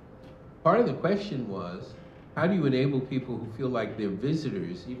part of the question was, how do you enable people who feel like they're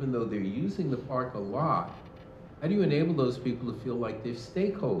visitors, even though they're using the park a lot? How do you enable those people to feel like they're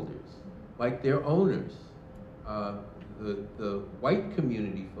stakeholders, like they're owners? The white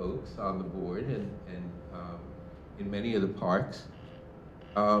community folks on the board and in many of the parks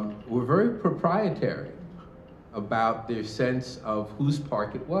were very proprietary about their sense of whose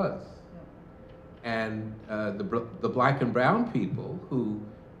park it was. And the black and brown people who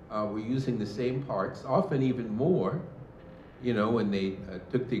were using the same parks, often even more, you know, when they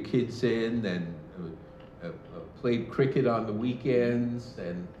took their kids in and played cricket on the weekends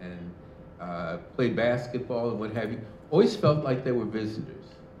and played basketball and what have you, always felt like they were visitors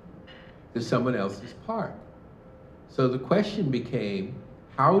to someone else's park. So the question became,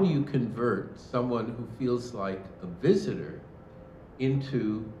 how do you convert someone who feels like a visitor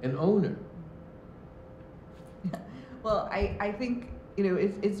into an owner? Well, I think, you know,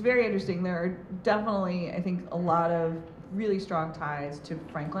 it's very interesting. There are definitely, I think, a lot of really strong ties to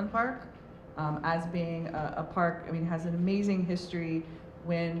Franklin Park as being a park. I mean, has an amazing history.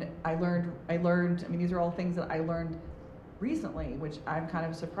 When I learned, I mean, these are all things that I learned recently, which I'm kind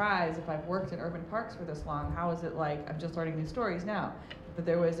of surprised. If I've worked in urban parks for this long, how is it like I'm just learning these stories now? But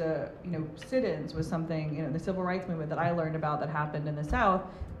there was sit-ins was something, you know, the civil rights movement that I learned about that happened in the South.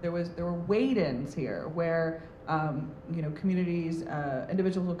 There were wait-ins here where you know, communities,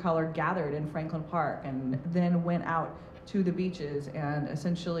 individuals of color gathered in Franklin Park and then went out to the beaches and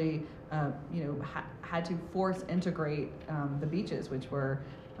essentially you know, had to force integrate the beaches, which were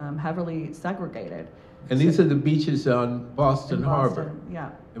heavily segregated. And these are the beaches on Boston Harbor. Yeah.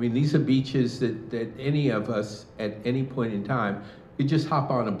 I mean, these are beaches that any of us at any point in time could just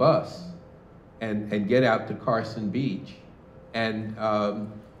hop on a bus and get out to Carson Beach and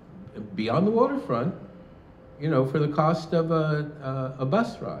be on the waterfront, you know, for the cost of a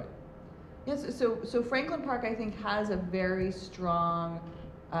bus ride. Yes, so Franklin Park, I think, has a very strong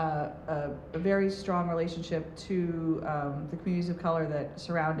relationship to the communities of color that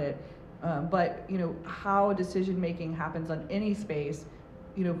surround it. But you know, how decision making happens on any space,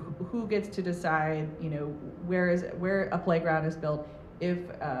 you know, who gets to decide, you know, where a playground is built, if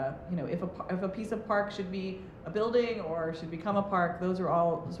you know, if a piece of park should be a building or should become a park. Those are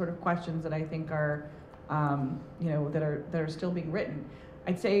all sort of questions that I think are you know, that are still being written.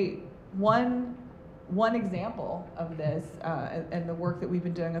 I'd say one example of this and the work that we've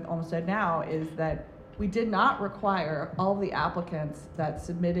been doing with Olmsted now is that we did not require all the applicants that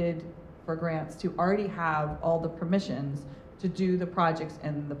submitted for grants to already have all the permissions to do the projects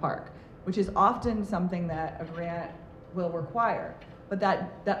in the park, which is often something that a grant will require. But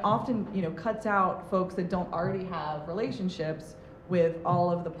that often, you know, cuts out folks that don't already have relationships with all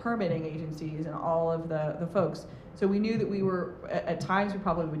of the permitting agencies and all of the folks. So we knew that we were, at times we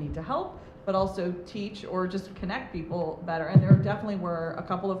probably would need to help, but also teach or just connect people better. And there definitely were a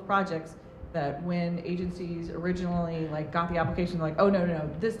couple of projects that when agencies originally like got the application, like, oh no,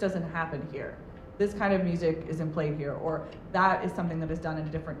 this doesn't happen here. This kind of music isn't played here, or that is something that is done in a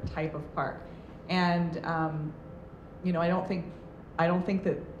different type of park. And you know, I don't think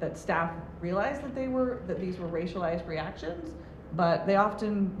that staff realized that these were racialized reactions, but they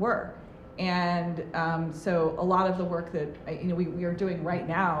often were. And so a lot of the work that you know we are doing right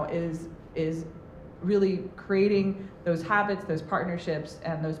now is really creating those habits, those partnerships,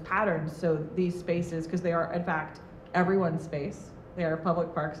 and those patterns. So these spaces, because they are in fact everyone's space, they are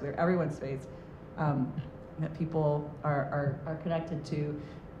public parks, they're everyone's space, that people are connected to.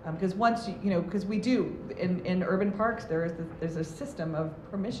 Because once you know, because we do in urban parks, there's a system of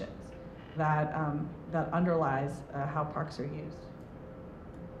permissions that underlies how parks are used.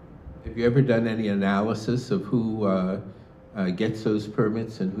 Have you ever done any analysis of who gets those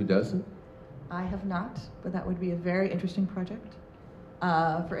permits and who doesn't? I have not, but that would be a very interesting project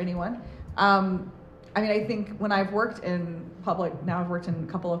for anyone. I mean, I think when I've worked in public, now I've worked in a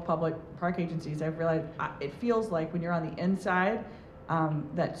couple of public park agencies, I've realized it feels like when you're on the inside,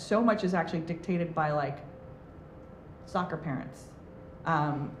 that so much is actually dictated by like soccer parents.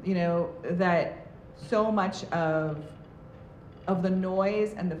 You know, that so much of the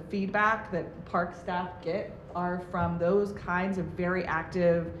noise and the feedback that park staff get are from those kinds of very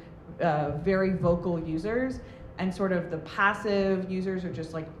active, very vocal users, and sort of the passive users are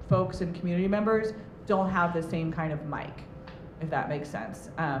just like folks and community members don't have the same kind of mic, if that makes sense.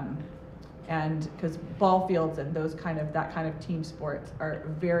 And because ball fields and that kind of team sports are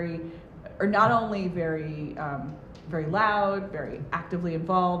not only very very loud, very actively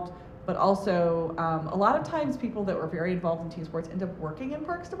involved, but also a lot of times people that were very involved in team sports end up working in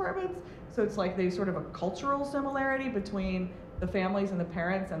parks departments. So it's like there's sort of a cultural similarity between the families and the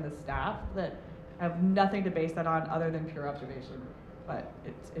parents and the staff that have nothing to base that on other than pure observation, but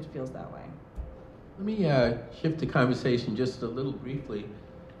it feels that way. Let me shift the conversation just a little briefly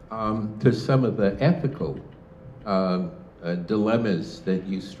to some of the ethical dilemmas that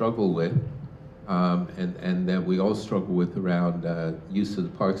you struggle with, and that we all struggle with around use of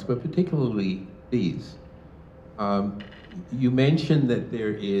the parks, but particularly these. You mentioned that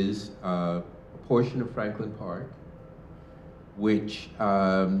there is a portion of Franklin Park which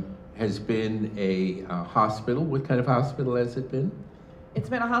has been a hospital. What kind of hospital has it been? It's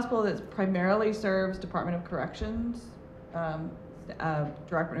been a hospital that primarily serves Department of Corrections,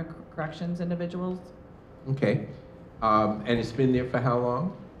 Department of Corrections individuals. Okay, and it's been there for how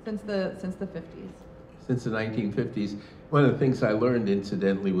long? Since the 50s. Since the 1950s. One of the things I learned,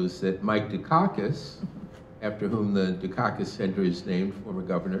 incidentally, was that Mike Dukakis, after whom the Dukakis Center is named, former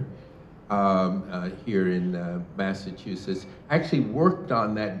governor, here in Massachusetts, actually worked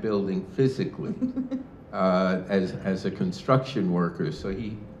on that building physically as a construction worker. So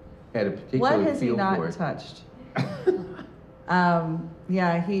he had a particular feel for it. What has he not touched?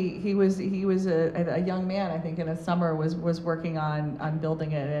 Yeah, he was a young man, I think, in a summer was working on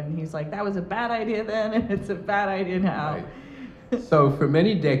building it, and he's like, that was a bad idea then, and it's a bad idea now. Right. So for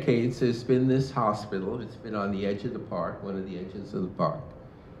many decades, there's been this hospital. It's been on the edge of the park, one of the edges of the park,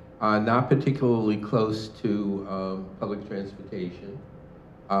 not particularly close to public transportation,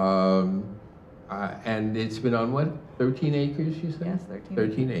 and it's been on what, 13 acres, you said? Yes, 13.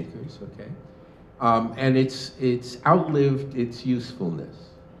 13 acres, okay. And it's outlived its usefulness.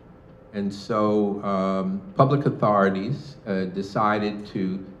 And so public authorities decided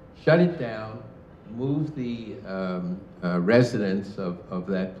to shut it down, move the residents of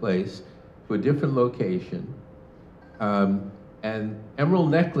that place to a different location. And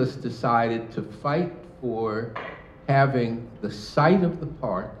Emerald Necklace decided to fight for having the site of the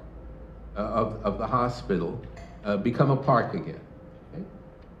park, of the hospital, become a park again.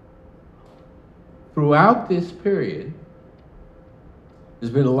 Throughout this period,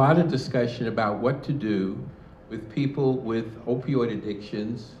 there's been a lot of discussion about what to do with people with opioid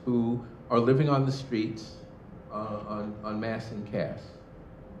addictions who are living on the streets on Mass and Cass.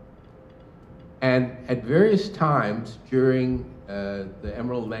 And at various times during the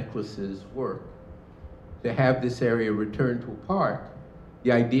Emerald Necklace's work to have this area returned to a park,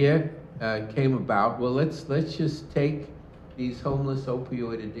 the idea came about, well, let's just take these homeless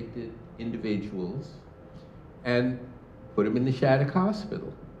opioid addicted individuals and put them in the Shattuck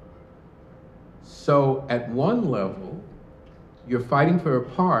Hospital. So at one level, you're fighting for a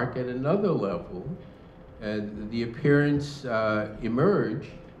park. At another level, the appearance emerged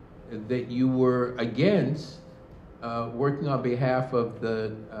that you were against working on behalf of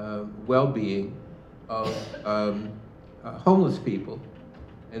the well-being of homeless people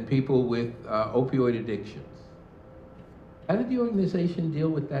and people with opioid addictions. How did the organization deal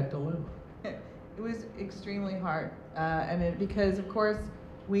with that dilemma? It was extremely hard, because of course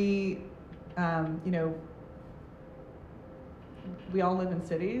we, we all live in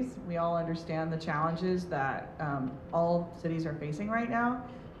cities. We all understand the challenges that all cities are facing right now.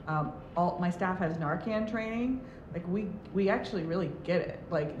 My staff has Narcan training. Like we actually really get it.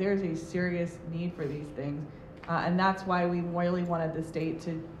 Like there's a serious need for these things, and that's why we really wanted the state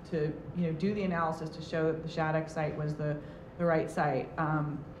to do the analysis to show that the Shattuck site was the right site.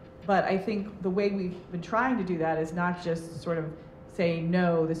 But I think the way we've been trying to do that is not just sort of say,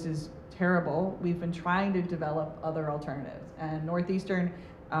 no, this is terrible. We've been trying to develop other alternatives. And Northeastern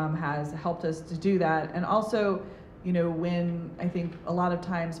has helped us to do that. And also, when I think a lot of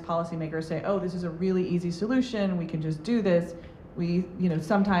times policymakers say, oh, this is a really easy solution, we can just do this, we,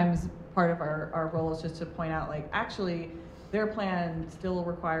 sometimes part of our role is just to point out, like, actually, their plan still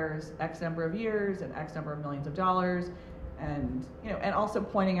requires X number of years and X number of millions of dollars. And and also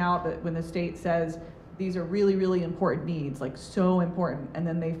pointing out that when the state says these are really, really important needs, like so important, and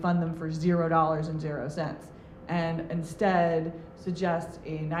then they fund them for $0.00, and instead suggest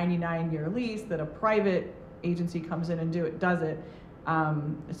a 99-year lease that a private agency comes in and does it.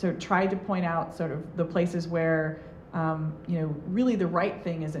 So tried to point out sort of the places where really the right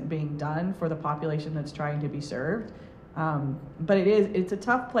thing isn't being done for the population that's trying to be served. But it's a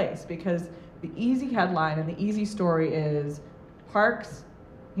tough place because the easy headline and the easy story is parks,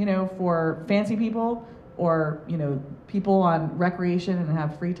 for fancy people or, people on recreation and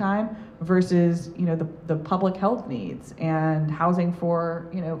have free time versus, the public health needs and housing for,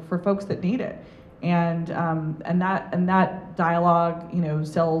 for folks that need it. And that dialogue,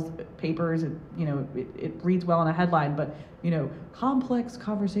 sells papers. It reads well in a headline, but complex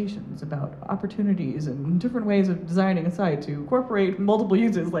conversations about opportunities and different ways of designing a site to incorporate multiple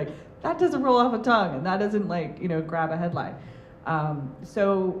uses, like that doesn't roll off a tongue, and that doesn't grab a headline.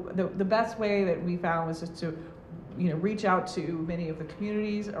 So the best way that we found was just to reach out to many of the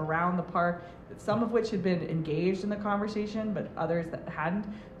communities around the park, some of which had been engaged in the conversation, but others that hadn't.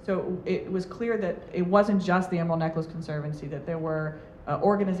 So it was clear that it wasn't just the Emerald Necklace Conservancy, that there were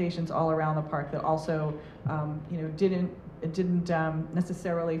organizations all around the park that also didn't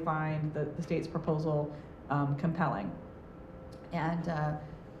necessarily find the state's proposal compelling. And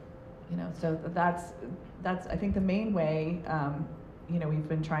so that's I think the main way we've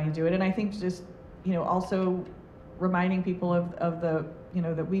been trying to do it. And I think just also reminding people of the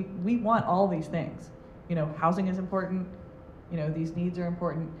that we want all these things. Housing is important. These needs are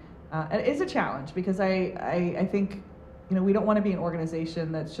important. And it's a challenge because I think we don't want to be an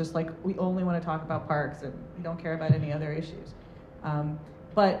organization that's just like, we only want to talk about parks and we don't care about any other issues.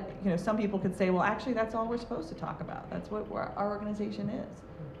 But some people could say, well, actually, that's all we're supposed to talk about. That's what our organization is.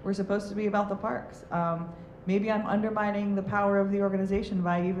 We're supposed to be about the parks. Maybe I'm undermining the power of the organization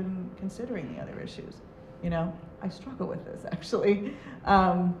by even considering the other issues. I struggle with this actually.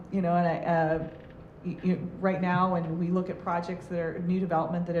 Right now, when we look at projects that are new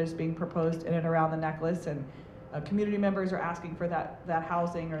development that is being proposed in and around the necklace, and community members are asking for that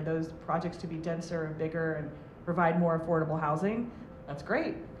housing or those projects to be denser and bigger and provide more affordable housing, that's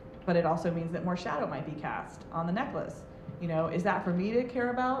great. But it also means that more shadow might be cast on the necklace. Is that for me to care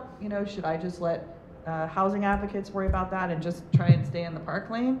about? Should I just let housing advocates worry about that and just try and stay in the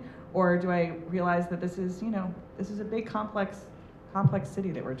park lane? Or do I realize that this is a big complex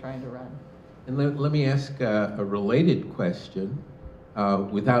city that we're trying to run? And let me ask a related question,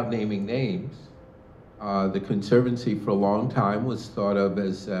 without naming names. The Conservancy for a long time was thought of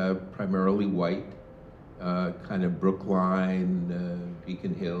as primarily white, kind of Brookline,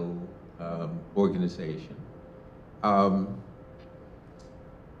 Beacon Hill organization.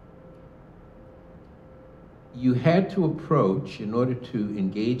 You had to approach, in order to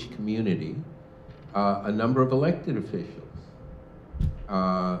engage community, a number of elected officials.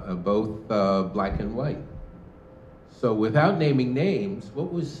 Both black and white. So without naming names,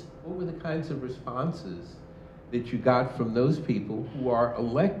 what were the kinds of responses that you got from those people who are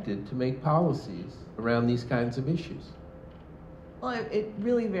elected to make policies around these kinds of issues? Well, it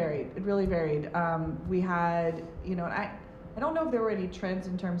really varied. It really varied. We had, I don't know if there were any trends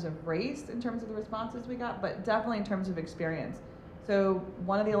in terms of race, in terms of the responses we got, but definitely in terms of experience. So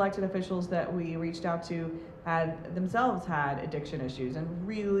one of the elected officials that we reached out to had addiction issues and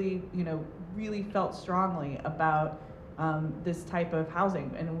really felt strongly about this type of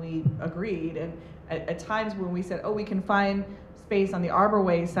housing, and we agreed. And at times when we said, oh, we can find space on the Arbor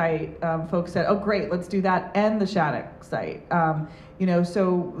Way site, folks said, oh, great, let's do that and the Shattuck site. And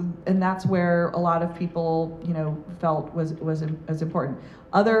that's where a lot of people felt was important.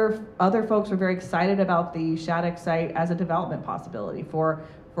 Other folks were very excited about the Shattuck site as a development possibility for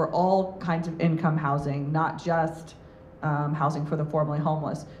all kinds of income housing, not just housing for the formerly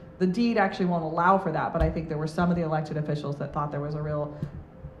homeless. The deed actually won't allow for that, but I think there were some of the elected officials that thought there was a real,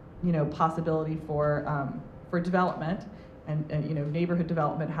 possibility for development and neighborhood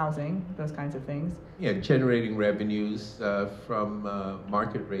development housing, those kinds of things. Yeah, generating revenues from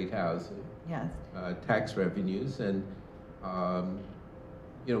market rate housing. Yes. Tax revenues, and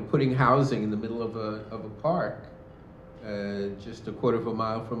putting housing in the middle of a park. Just a quarter of a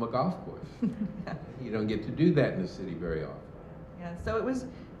mile from a golf course. Yeah. You don't get to do that in the city very often. Yeah, so it was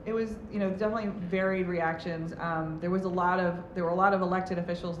definitely varied reactions. There were a lot of elected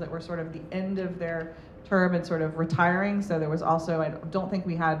officials that were sort of the end of their term and sort of retiring. So there was also, I don't think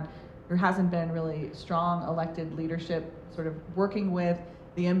there hasn't been really strong elected leadership sort of working with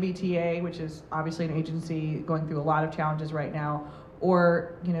the MBTA, which is obviously an agency going through a lot of challenges right now,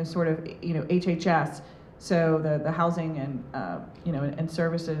 or HHS. So the housing and and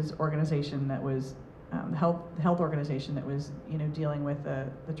services organization that was the health organization that was dealing with the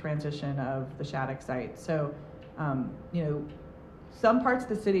transition of the Shattuck site. So some parts of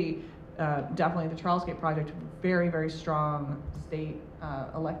the city, definitely the Charlesgate project, very, very strong state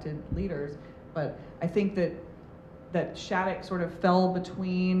elected leaders. But I think that Shattuck sort of fell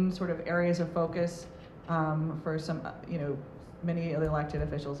between sort of areas of focus for some many of the elected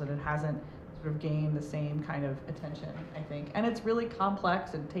officials, and it hasn't sort of gained the same kind of attention, I think. And it's really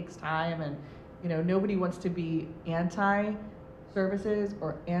complex and takes time, and nobody wants to be anti-services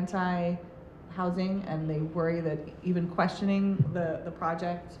or anti-housing, and they worry that even questioning the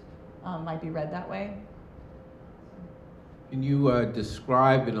project might be read that way. Can you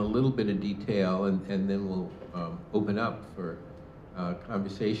describe in a little bit of detail, and then we'll open up for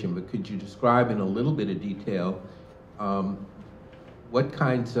conversation, but could you describe in a little bit of detail what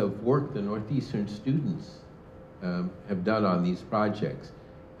kinds of work the Northeastern students have done on these projects?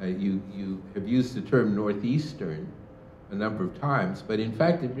 You have used the term Northeastern a number of times, but in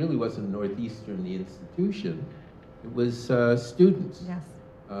fact it really wasn't Northeastern, the institution. It was students. Yes.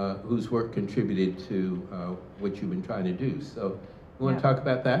 Whose work contributed to what you've been trying to do. So you want to talk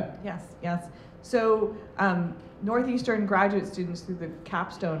about that? Yes, yes. So Northeastern graduate students through the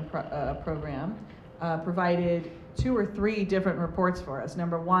capstone program provided 2 or 3 different reports for us.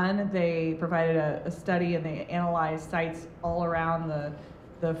 Number one, they provided a study and they analyzed sites all around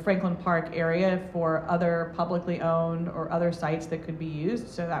the Franklin Park area for other publicly owned or other sites that could be used.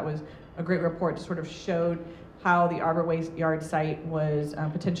 So that was a great report, sort of showed how the Arbor Way Yard site was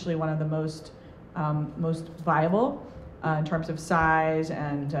potentially one of the most viable in terms of size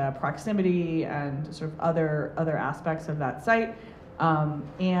and proximity and sort of other aspects of that site.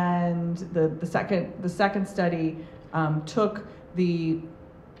 And the second study took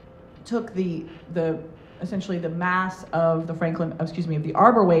essentially the mass of the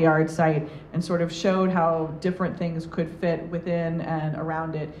Arbor Way Yard site and sort of showed how different things could fit within and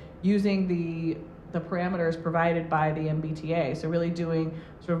around it using the parameters provided by the MBTA. So really doing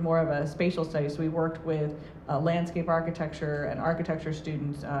sort of more of a spatial study. So we worked with landscape architecture and architecture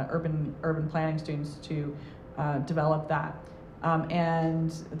students, urban planning students to develop that.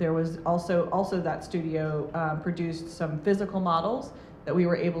 And there was also that studio produced some physical models that we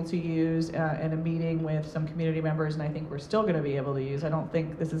were able to use in a meeting with some community members, and I think we're still going to be able to use. I don't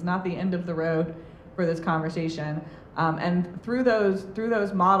think this is not the end of the road for this conversation. And through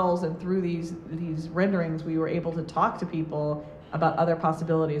those models and through these renderings, we were able to talk to people about other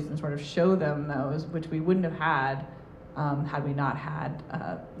possibilities and sort of show them those, which we wouldn't have had had we not had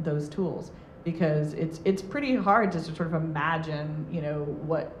those tools. Because it's pretty hard to sort of imagine,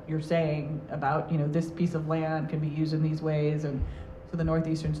 what you're saying about, this piece of land can be used in these ways, and so the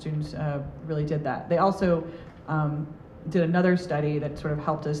Northeastern students really did that. They also did another study that sort of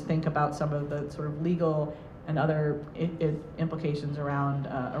helped us think about some of the sort of legal and other implications around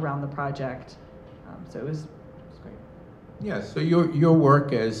the project. So it was great. Yeah, so your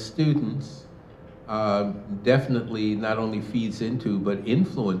work as students definitely not only feeds into but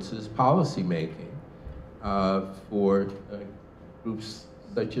influences policymaking for groups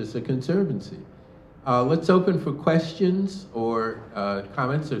such as the Conservancy. Let's open for questions or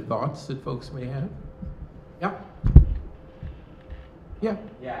comments or thoughts that folks may have. Yeah. Yeah.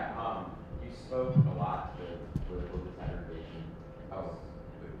 Yeah. You spoke a lot to political disaggregation. Oh.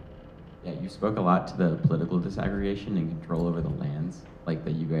 Yeah, you spoke a lot to the political disaggregation and control over the lands, like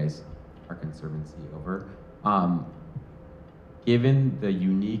that you guys are Conservancy over. Given the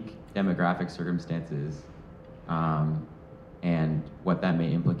unique demographic circumstances and what that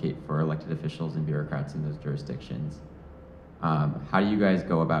may implicate for elected officials and bureaucrats in those jurisdictions, how do you guys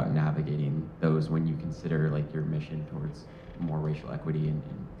go about navigating those when you consider like your mission towards more racial equity and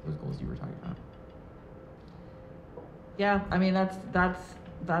those goals you were talking about? Yeah, I mean that's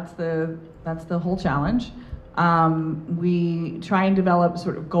the whole challenge. We try and develop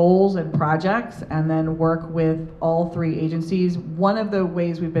sort of goals and projects and then work with all 3 agencies. One of the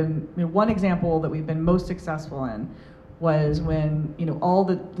ways one example that we've been most successful in was when,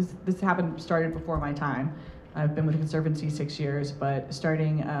 this started before my time. I've been with the Conservancy 6 years, but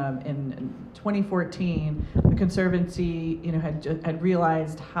starting in 2014, the Conservancy, had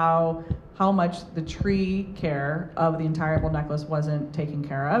realized how much the tree care of the entire Emerald Necklace wasn't taken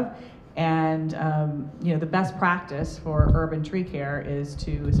care of. And the best practice for urban tree care is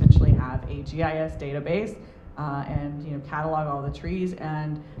to essentially have a GIS database and catalog all the trees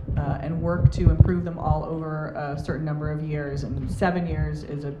and work to improve them all over a certain number of years. And 7 years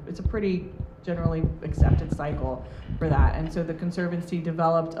is a pretty generally accepted cycle for that. And so the Conservancy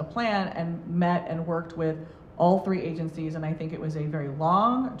developed a plan and met and worked with all 3 agencies, and I think it was a very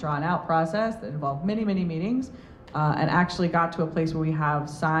long, drawn-out process that involved many, many meetings. And actually got to a place where we have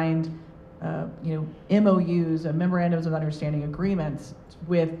signed, MOUs, memorandums of understanding agreements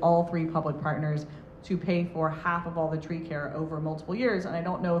with all 3 public partners to pay for half of all the tree care over multiple years. And I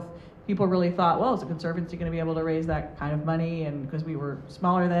don't know if people really thought, well, is the Conservancy going to be able to raise that kind of money? And because we were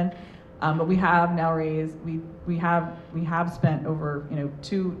smaller then, but we have now raised, we have spent over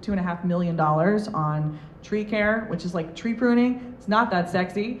 $2.5 million on tree care, which is like tree pruning. It's not that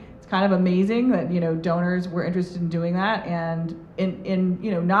sexy. It's kind of amazing that, donors were interested in doing that. And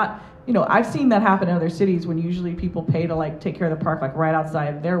I've seen that happen in other cities when usually people pay to like take care of the park like right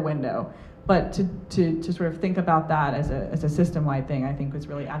outside their window. But to sort of think about that as a system-wide thing, I think was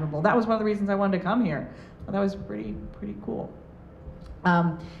really admirable. That was one of the reasons I wanted to come here. That was pretty cool.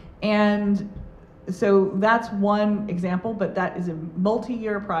 And so that's one example, but that is a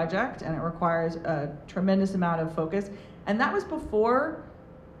multi-year project and it requires a tremendous amount of focus. And that was before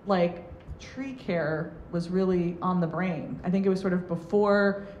like tree care was really on the brain. I think it was sort of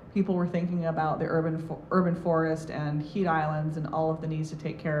before people were thinking about the urban forest and heat islands and all of the needs to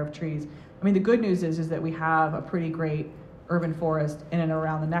take care of trees. I mean, the good news is that we have a pretty great urban forest in and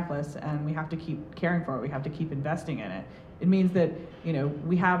around the necklace, and we have to keep caring for it. We have to keep investing in it. It means that,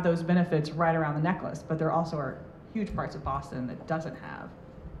 we have those benefits right around the necklace, but there also are huge parts of Boston that doesn't have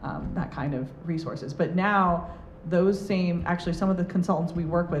that kind of resources. But now, actually some of the consultants we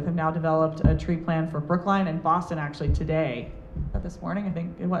work with have now developed a tree plan for Brookline, and Boston actually today, this morning I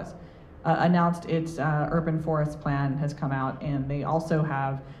think it was, announced its urban forest plan has come out, and they also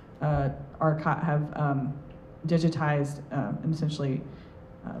have digitized and essentially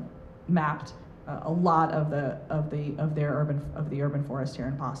mapped a lot of the urban forest here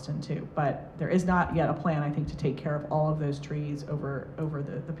in Boston too. But there is not yet a plan, I think, to take care of all of those trees over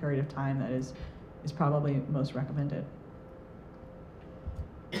the period of time that is probably most recommended.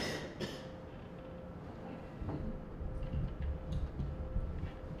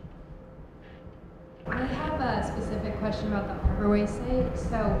 I have a specific question about the Harborway site.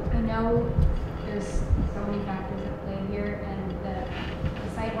 So I know there's so many factors at play here, and the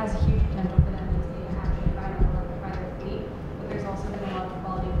site has a huge potential for them to actually find and electrify their fleet, but there's also been a lot of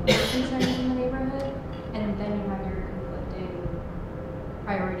quality of life concerns in the neighborhood, and then you have your conflicting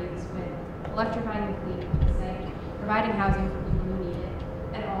priorities with electrifying the fleet at the site, providing housing for people who need it,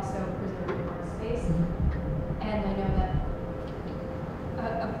 and also preserving park space. And I know that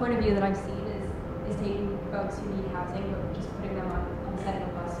a point of view that I've seen is taking folks who need housing, but just putting them on the side of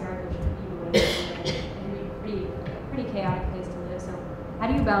a bus yard, which would be a pretty chaotic place to live. So how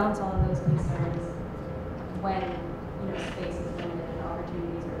do you balance all of those concerns when space is limited and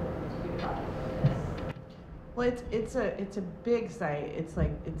opportunities are limited to do a project like this? Well, it's a big site. It's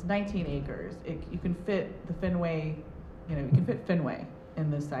 19 acres. You can fit the Fenway, you can fit Fenway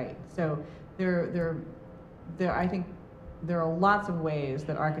in this site. So I think there are lots of ways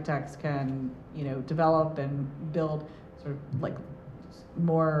that architects can, develop and build sort of like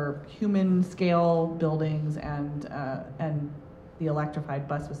more human scale buildings and the electrified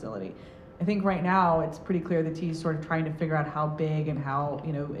bus facility. I think right now it's pretty clear the T's sort of trying to figure out how big and how,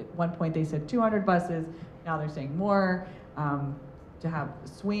 at one point they said 200 buses, now they're saying more, to have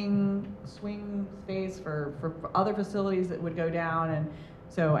swing space for other facilities that would go down. And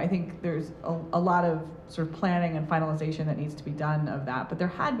so I think there's a lot of sort of planning and finalization that needs to be done of that. But there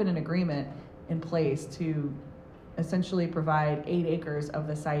had been an agreement in place to essentially provide 8 acres of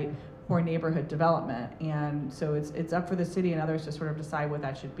the site for neighborhood development. And so it's up for the city and others to sort of decide what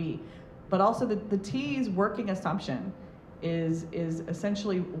that should be. But also the T's working assumption is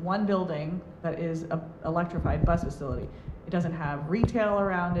essentially one building that is an electrified bus facility. It doesn't have retail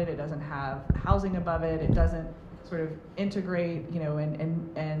around it. It doesn't have housing above it. It doesn't sort of integrate,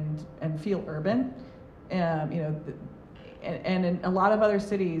 and feel urban. And in a lot of other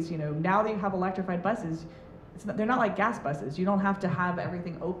cities, now that you have electrified buses, they're not like gas buses. You don't have to have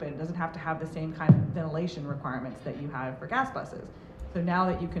everything open. It doesn't have to have the same kind of ventilation requirements that you have for gas buses. So now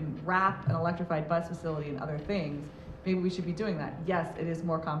that you can wrap an electrified bus facility and other things, maybe we should be doing that. Yes, it is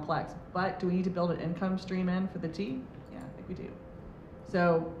more complex, but do we need to build an income stream in for the T? Yeah, I think we do.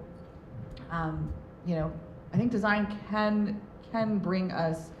 So, I think design can bring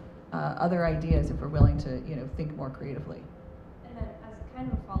us other ideas if we're willing to, think more creatively. And then as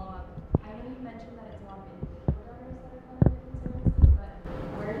kind of a follow-up, I know you mentioned that it's a lot of individual donors that are funded the Conservancy, but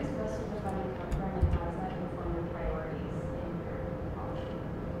where does most of the funding come from, and how does that inform your priorities in your policy?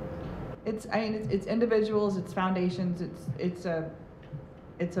 It's individuals, it's foundations, it's a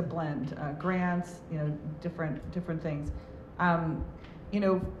blend, grants, different things.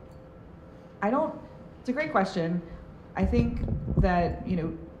 It's a great question. I think that,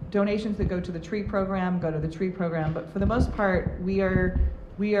 donations that go to the tree program go to the tree program, but for the most part, we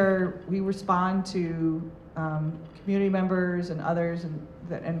respond to community members and others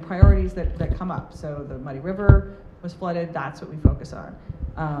and priorities that come up. So the Muddy River was flooded, that's what we focus on.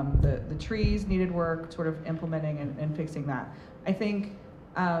 The trees needed work, sort of implementing and fixing that. I think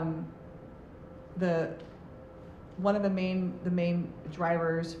one of the main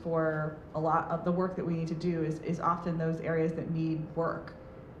drivers for a lot of the work that we need to do is often those areas that need work.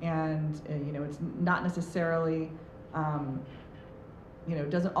 and it's not necessarily,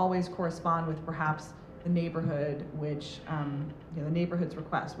 doesn't always correspond with perhaps the neighborhood, which the neighborhood's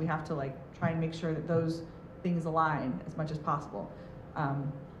request. We have to try and make sure that those things align as much as possible.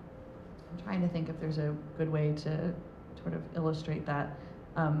 I'm trying to think if there's a good way to sort of illustrate that.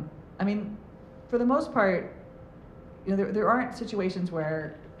 I mean, for the most part, there aren't situations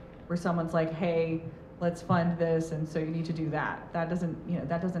where someone's like, hey, let's fund this, and so you need to do that. That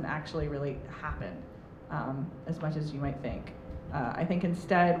doesn't actually really happen as much as you might think. I think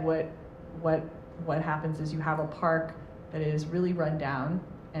instead what happens is you have a park that is really run down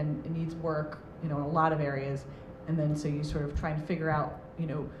and it needs work, in a lot of areas, and then so you sort of try and figure out,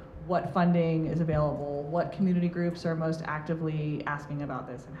 what funding is available, what community groups are most actively asking about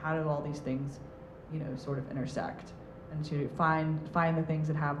this, and how do all these things, sort of intersect, and to find the things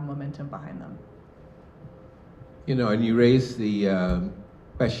that have momentum behind them. And you raised the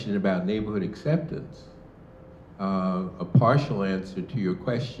question about neighborhood acceptance. A partial answer to your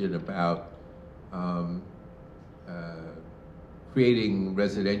question about creating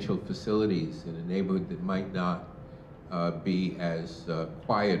residential facilities in a neighborhood that might not be as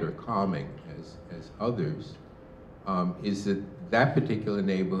quiet or calming as others, is that particular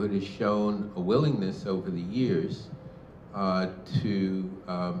neighborhood has shown a willingness over the years to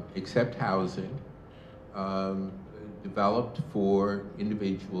accept housing developed for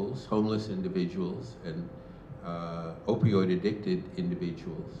individuals, homeless individuals, and opioid-addicted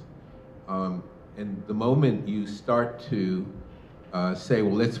individuals. And the moment you start to say,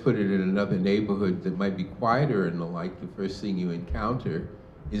 well, let's put it in another neighborhood that might be quieter and the like, the first thing you encounter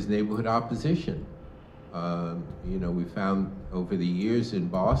is neighborhood opposition. We found over the years in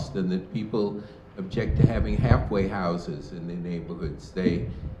Boston that people object to having halfway houses in their neighborhoods. They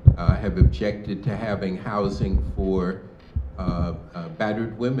have objected to having housing for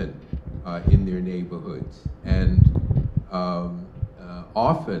battered women in their neighborhoods. And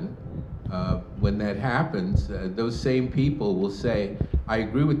often, when that happens, those same people will say, I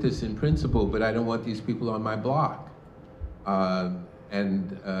agree with this in principle, but I don't want these people on my block.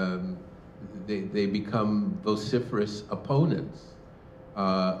 They become vociferous opponents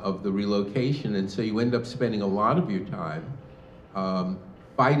of the relocation, and so you end up spending a lot of your time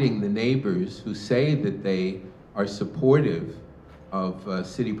fighting the neighbors who say that they are supportive of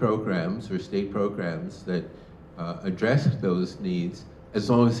city programs or state programs that address those needs, as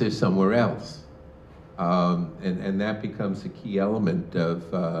long as they're somewhere else. And that becomes a key element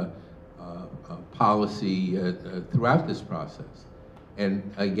of policy throughout this process.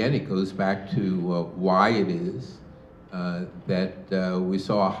 And again, it goes back to why it is that we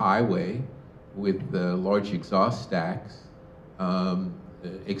saw a highway with large exhaust stacks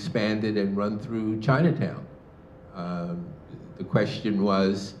expanded and run through Chinatown. The question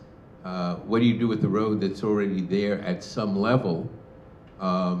was, what do you do with the road that's already there at some level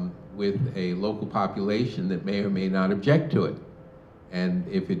with a local population that may or may not object to it? And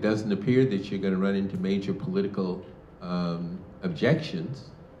if it doesn't appear that you're going to run into major political objections,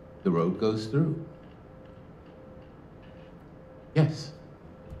 the road goes through. Yes?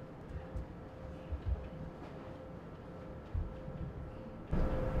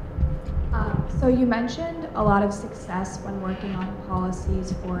 So you mentioned a lot of success when working on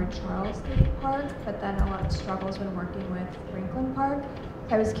policies for Charles Gate Park, but then a lot of struggles when working with Franklin Park.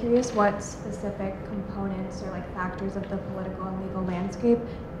 I was curious what specific components or factors of the political and legal landscape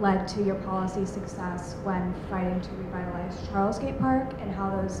led to your policy success when fighting to revitalize Charles Gate Park, and how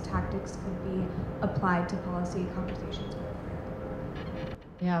those tactics could be applied to policy conversations with.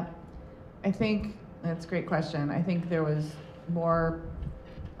 Yeah, I think that's a great question. I think there was more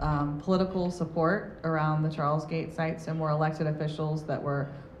political support around the Charles Gate site, so more elected officials that were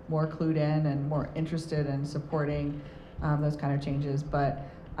more clued in and more interested in supporting those kind of changes. But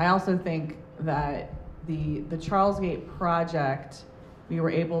I also think that the Charles Gate project, we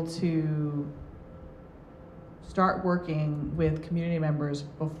were able to start working with community members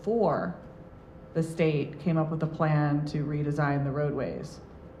before the state came up with a plan to redesign the roadways.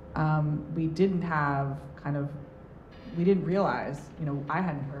 We didn't have we didn't realize, I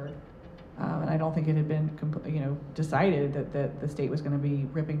hadn't heard, and I don't think it had been, decided that the state was going to be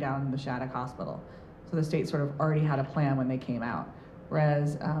ripping down the Shattuck Hospital. So the state sort of already had a plan when they came out.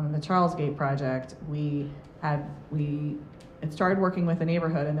 Whereas the Charles Gate project, we had started working with the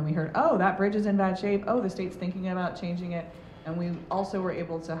neighborhood, and then we heard, oh, that bridge is in bad shape. Oh, the state's thinking about changing it. And we also were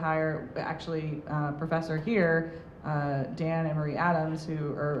able to hire, actually, professor here, Dan and Marie Adams,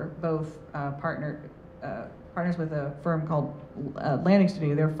 who are both partners with a firm called Landing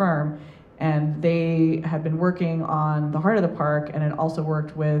Studio, their firm, And they had been working on the heart of the park and had also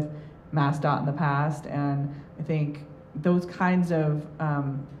worked with MassDOT in the past. And I think those kinds of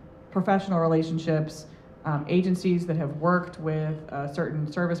professional relationships, agencies that have worked with certain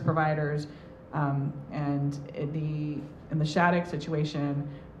service providers, and in the Shattuck situation,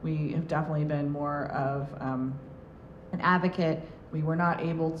 we have definitely been more of an advocate. We were not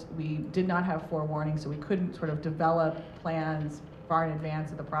able to, we did not have forewarning, so we couldn't sort of develop plans far in advance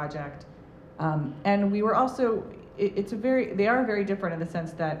of the project. And we were also, they are very different in the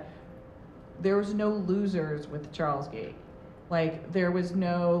sense that there was no losers with Charles Gate. Like, there was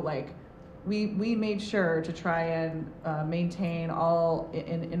no, like, we made sure to try and maintain all,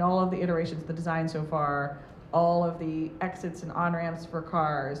 in all of the iterations of the design so far, all of the exits and on-ramps for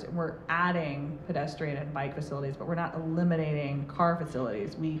cars. We're adding pedestrian and bike facilities, but we're not eliminating car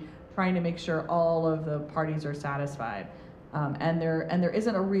facilities. We trying to make sure all of the parties are satisfied. And there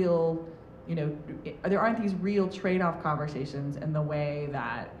isn't a real, there aren't these real trade-off conversations in the way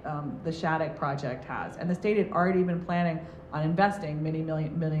that the Shattuck project has. And the state had already been planning on investing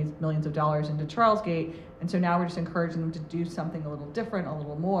millions of dollars into Charles Gate, and so now we're just encouraging them to do something a little different, a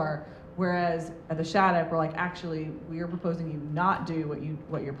little more. Whereas at the Shattuck, we're like, actually, we are proposing you not do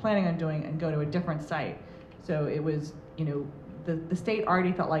what you're planning on doing and go to a different site. So it was, the state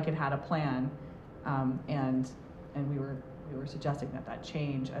already felt like it had a plan, and we were suggesting that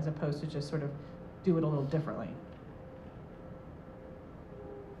change as opposed to just sort of do it a little differently.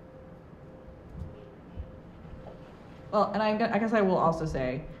 Well, and I guess I will also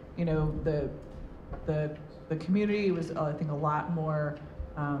say, the community was, I think, a lot more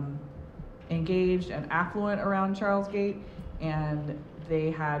engaged and affluent around Charles Gate, and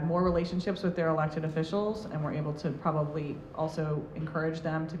they had more relationships with their elected officials, and were able to probably also encourage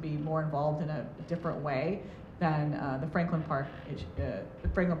them to be more involved in a different way than the Franklin Park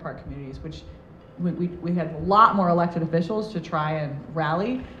communities, which we had a lot more elected officials to try and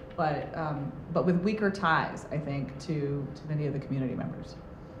rally, but with weaker ties, I think, to many of the community members.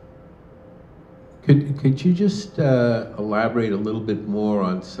 Could you just elaborate a little bit more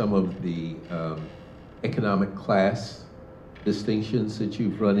on some of the economic class distinctions that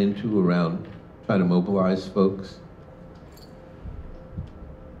you've run into around trying to mobilize folks?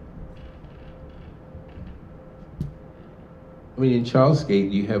 I mean, in Charles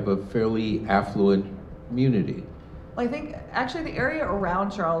Gate, you have a fairly affluent community. Well, I think actually the area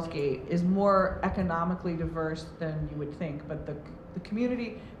around Charles Gate is more economically diverse than you would think, but the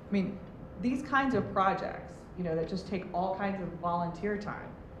community, I mean, these kinds of projects, that just take all kinds of volunteer time.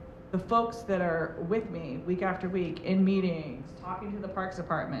 The folks that are with me week after week in meetings, talking to the Parks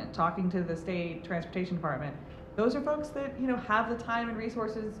Department, talking to the State Transportation Department, those are folks that, have the time and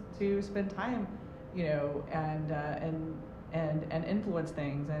resources to spend time, and influence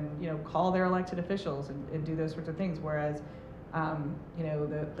things and, call their elected officials and do those sorts of things. Whereas,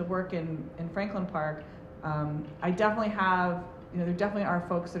 the work in Franklin Park, I definitely have, there definitely are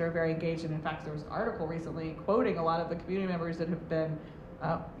folks that are very engaged, and in fact there was an article recently quoting a lot of the community members that have been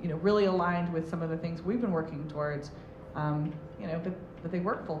really aligned with some of the things we've been working towards, but they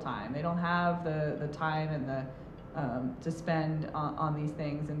work full time. They don't have the time and the to spend on these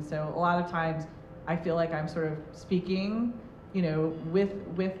things, and so a lot of times I feel like I'm sort of speaking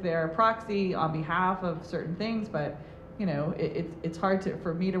with their proxy on behalf of certain things, but it's hard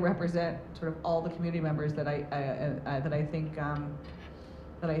for me to represent sort of all the community members that I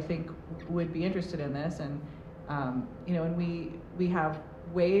think would be interested in this, and and we have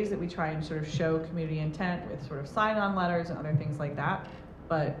ways that we try and sort of show community intent with sort of sign-on letters and other things like that,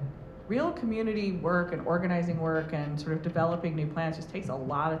 but real community work and organizing work and sort of developing new plans just takes a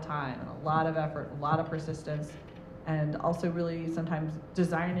lot of time and a lot of effort, a lot of persistence, and also really sometimes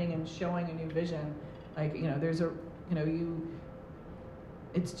designing and showing a new vision. Like, there's a,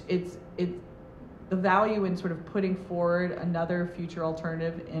 it's the value in sort of putting forward another future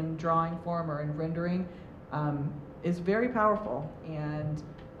alternative in drawing form or in rendering is very powerful. And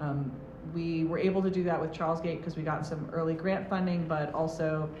we were able to do that with Charles Gate because we got some early grant funding, but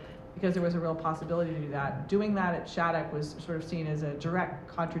also because there was a real possibility to do that. Doing that at Shattuck was sort of seen as a direct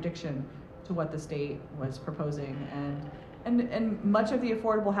contradiction to what the state was proposing, and much of the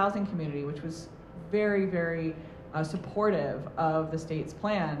affordable housing community, which was very, very supportive of the state's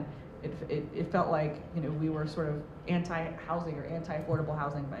plan, it felt like we were sort of anti-housing or anti-affordable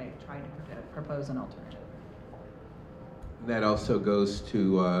housing by trying to propose an alternative. And that also goes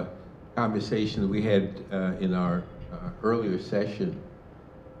to a conversation that we had in our earlier session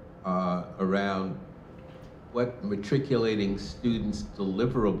around what matriculating students'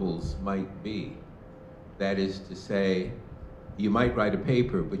 deliverables might be. That is to say, you might write a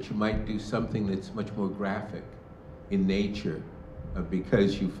paper, but you might do something that's much more graphic in nature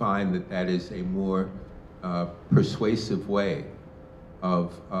because you find that that is a more persuasive way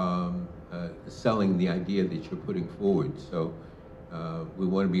of selling the idea that you're putting forward. So we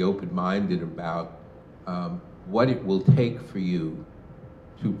want to be open-minded about what it will take for you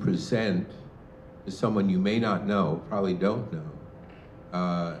to present to someone you may not know, probably don't know,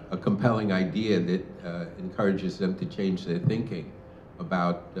 a compelling idea that encourages them to change their thinking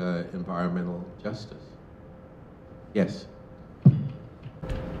about environmental justice. Yes?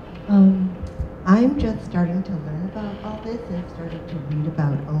 I'm just starting to learn about all this and started to read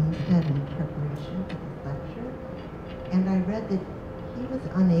about Olmsted in preparation for this lecture. And I read that he was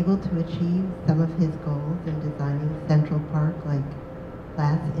unable to achieve some of his goals in designing Central Park, like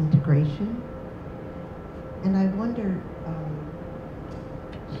class integration. And I wonder,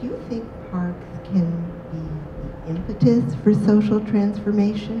 do you think parks can be the impetus for social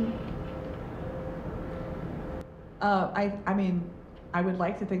transformation? I mean, I would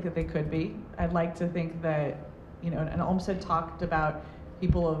like to think that they could be. I'd like to think that, you know, and Olmsted talked about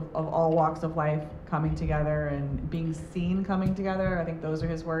people of all walks of life coming together and being seen coming together. I think those are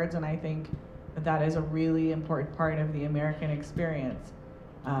his words, and I think that that is a really important part of the American experience.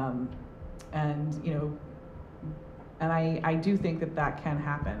 And, you know, and I do think that that can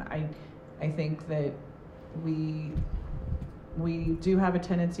happen. I think that we do have a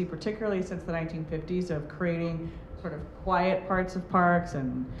tendency, particularly since the 1950s, of creating sort of quiet parts of parks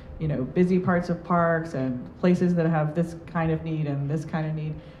and, you know, busy parts of parks and places that have this kind of need and this kind of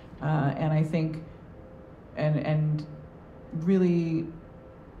need. And I think, and really,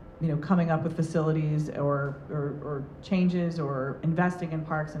 you know, coming up with facilities or changes or investing in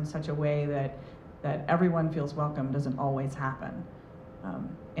parks in such a way that everyone feels welcome doesn't always happen.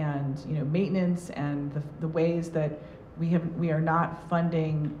 And, you know, maintenance and the ways that we are not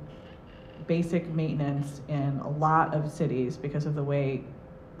funding basic maintenance in a lot of cities because of the way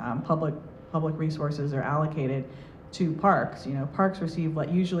public resources are allocated to parks. You know, parks receive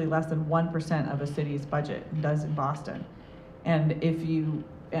usually less than 1% of a city's budget, and does in Boston. And if you,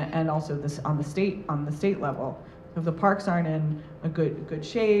 and also this on the state level, if the parks aren't in a good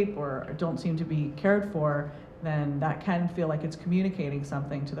shape or don't seem to be cared for, then that can feel like it's communicating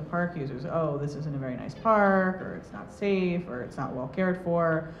something to the park users. Oh, this isn't a very nice park, or it's not safe, or it's not well cared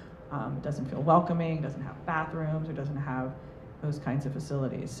for. It doesn't feel welcoming, doesn't have bathrooms, or doesn't have those kinds of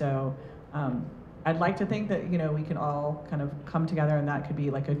facilities. So I'd like to think that, you know, we can all kind of come together and that could be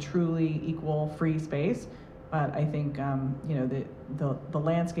like a truly equal free space. But I think, you know, the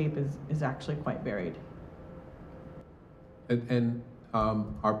landscape is actually quite varied. And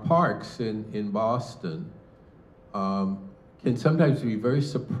our parks in Boston can sometimes be very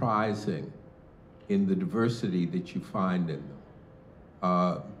surprising in the diversity that you find in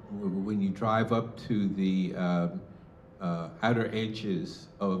them. When you drive up to the outer edges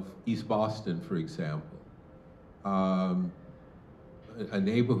of East Boston, for example, a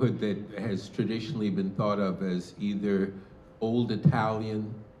neighborhood that has traditionally been thought of as either old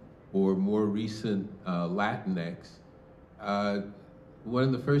Italian or more recent Latinx, one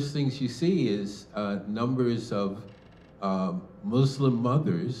of the first things you see is numbers of Muslim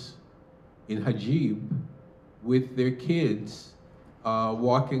mothers in hijab with their kids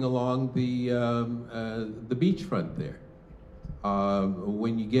walking along the beachfront there.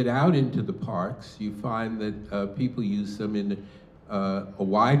 When you get out into the parks, you find that people use them in a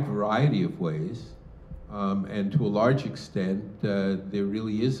wide variety of ways, and to a large extent, there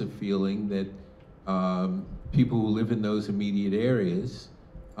really is a feeling that people who live in those immediate areas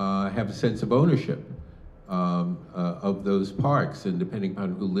have a sense of ownership of those parks, and depending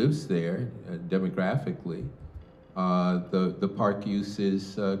upon who lives there demographically, the park use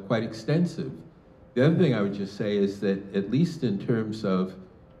is quite extensive. The other thing I would just say is that, at least in terms of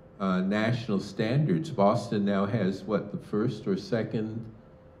national standards, Boston now has, what, the first or second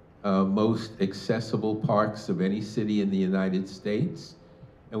most accessible parks of any city in the United States.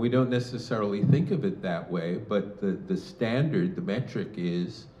 And we don't necessarily think of it that way, but the standard, the metric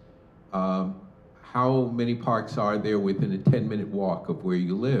is how many parks are there within a 10-minute walk of where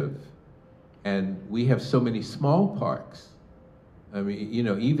you live. And we have so many small parks. I mean, you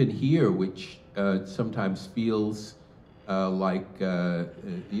know, even here, which sometimes feels like,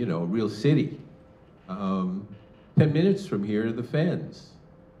 you know, a real city. 10 minutes from here are the Fens,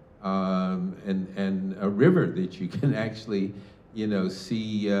 and a river that you can actually, you know,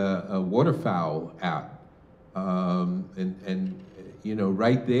 see a waterfowl at. And you know,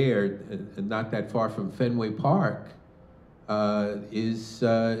 right there, not that far from Fenway Park, is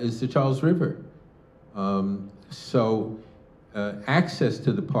the Charles River. So access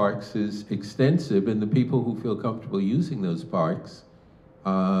to the parks is extensive, and the people who feel comfortable using those parks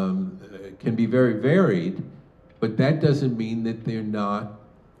can be very varied, but that doesn't mean that they're not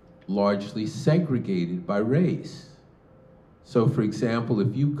largely segregated by race. So for example,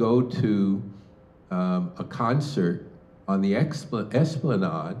 if you go to a concert on the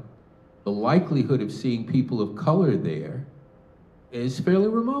Esplanade, the likelihood of seeing people of color there is fairly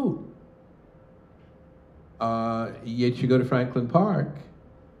remote. Yet you go to Franklin Park,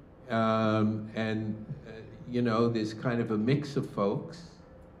 you know, there's kind of a mix of folks,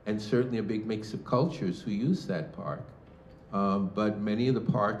 and certainly a big mix of cultures who use that park. But many of the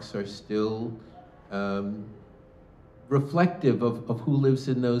parks are still reflective of who lives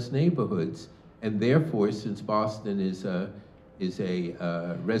in those neighborhoods, and therefore, since Boston is a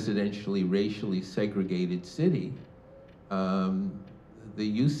residentially, racially segregated city, the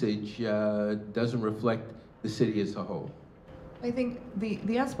usage doesn't reflect the city as a whole. I think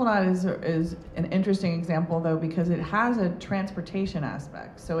the Esplanade is an interesting example, though, because it has a transportation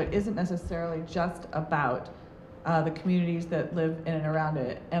aspect. So it isn't necessarily just about the communities that live in and around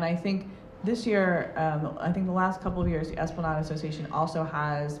it. And I think this year, I think the last couple of years, the Esplanade Association also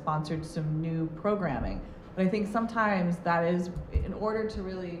has sponsored some new programming. But I think sometimes that is, in order to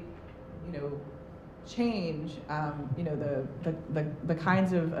really, you know, change, you know, the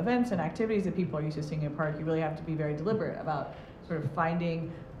kinds of events and activities that people are used to seeing in a park, you really have to be very deliberate about sort of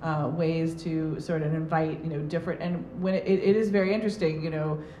finding ways to sort of invite, you know, different, and when it is very interesting, you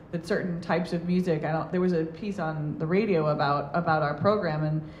know, that certain types of music, there was a piece on the radio about our program,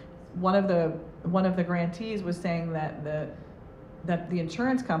 and one of the grantees was saying that the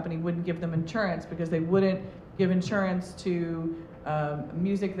insurance company wouldn't give them insurance because they wouldn't give insurance to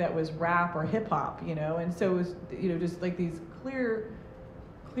music that was rap or hip hop, you know, and so it was, you know, just like these clear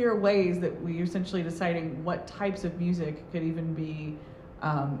ways that we essentially deciding what types of music could even be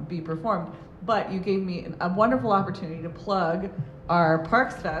performed. But you gave me a wonderful opportunity to plug our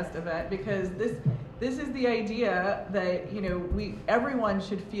Parks Fest event, because this is the idea that, you know, everyone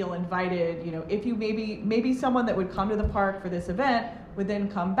should feel invited. You know, if you maybe someone that would come to the park for this event would then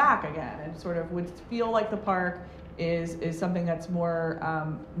come back again and sort of would feel like the park is something that's more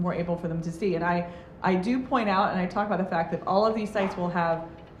able for them to see. And I do point out, and I talk about the fact that all of these sites will have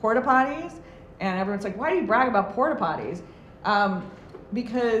porta potties, and everyone's like, why do you brag about porta potties?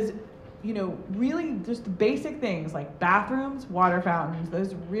 Because, you know, really just the basic things like bathrooms, water fountains,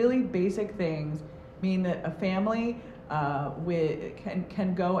 those really basic things mean that a family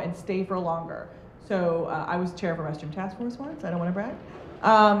can go and stay for longer. So I was chair of a restroom task force once, I don't want to brag.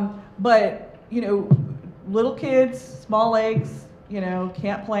 But, you know, little kids, small legs, you know,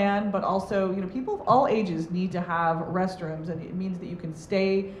 can't plan, but also, you know, people of all ages need to have restrooms, and it means that you can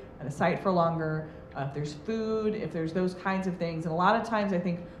stay at a site for longer. If there's food, if there's those kinds of things. And a lot of times I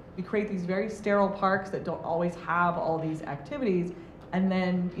think we create these very sterile parks that don't always have all these activities, and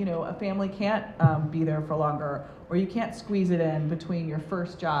then, you know, a family can't be there for longer, or you can't squeeze it in between your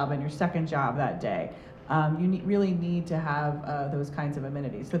first job and your second job that day. You really need to have those kinds of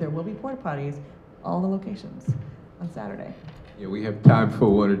amenities. So there will be porta potties all the locations on Saturday. Yeah, we have time for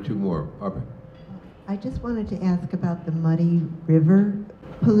one or two more. Barbara? I just wanted to ask about the muddy river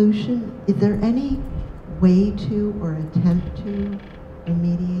pollution. Is there any way to or attempt to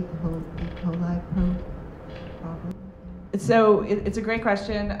remediate the whole E. coli problem? So it's a great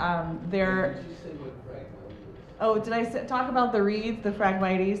question. Oh, did I talk about the reeds, the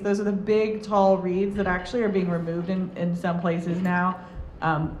Phragmites? Those are the big, tall reeds that actually are being removed in some places now.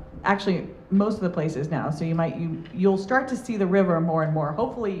 Actually, most of the places now. So you'll start to see the river more and more.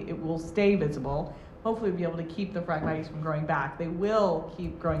 Hopefully, it will stay visible. Hopefully, we'll be able to keep the Phragmites from growing back. They will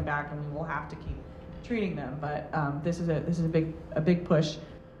keep growing back, and we will have to keep treating them. But this is a big push.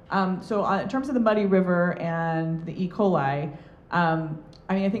 So in terms of the muddy river and the E. coli,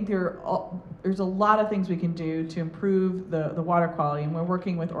 I mean, I think there's a lot of things we can do to improve the water quality, and we're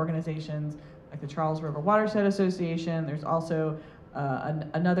working with organizations like the Charles River Watershed Association. There's also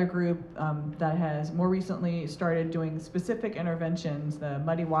another group that has more recently started doing specific interventions, the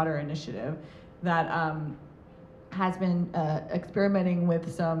Muddy Water Initiative, that has been experimenting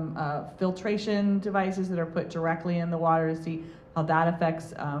with some filtration devices that are put directly in the water to see how that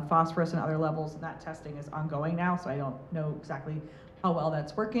affects phosphorus and other levels, and that testing is ongoing now, so I don't know exactly how well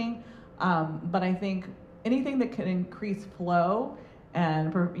that's working. But I think anything that can increase flow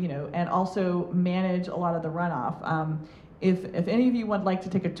and also manage a lot of the runoff. If any of you would like to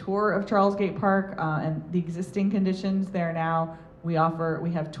take a tour of Charles Gate Park and the existing conditions there now, we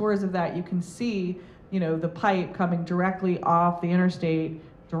have tours of that. You can see, the pipe coming directly off the interstate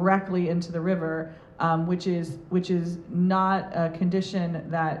directly into the river, which is not a condition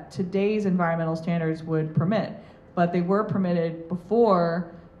that today's environmental standards would permit, but they were permitted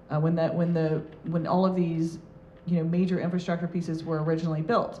before when all of these major infrastructure pieces were originally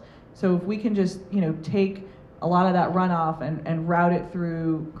built. So if we can just take a lot of that runoff and route it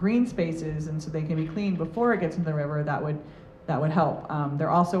through green spaces, and so they can be cleaned before it gets into the river, that would help. There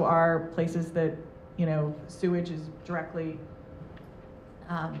also are places that sewage is directly,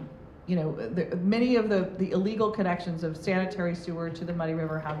 many of the illegal connections of sanitary sewer to the Muddy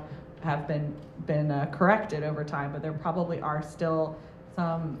River have been corrected over time, but there probably are still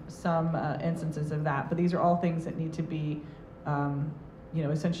some instances of that. But these are all things that need to be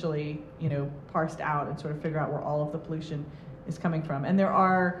essentially parsed out and sort of figure out where all of the pollution is coming from. And there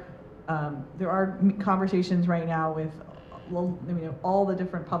are conversations right now with all the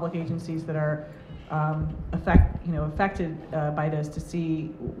different public agencies that are affected by this, to see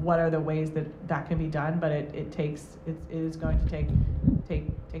what are the ways that can be done. But it is going to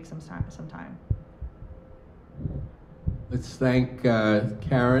take some time. Let's thank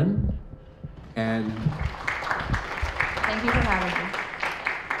Karen, and Thank you for having me.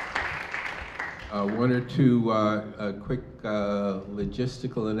 one or two quick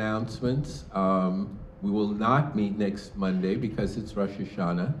logistical announcements. We will not meet next Monday because it's Rosh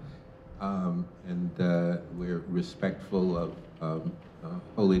Hashanah, and we're respectful of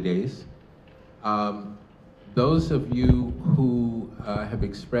holy days. Those of you who have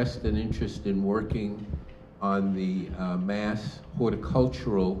expressed an interest in working on the Mass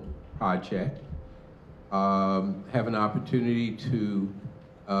Horticultural Project have an opportunity to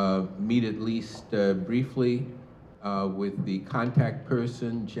meet at least briefly with the contact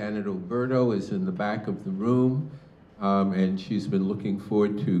person. Janet Alberto is in the back of the room, and she's been looking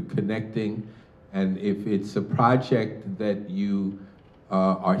forward to connecting. And if it's a project that you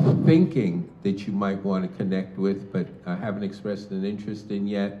are thinking that you might want to connect with but haven't expressed an interest in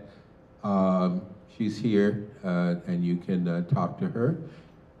yet, she's here, and you can talk to her.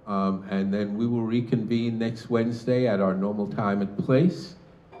 And then we will reconvene next Wednesday at our normal time and place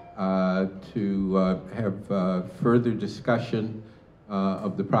to have further discussion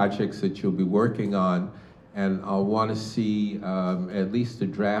of the projects that you'll be working on. And I'll want to see at least a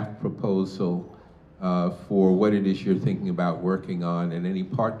draft proposal for what it is you're thinking about working on, and any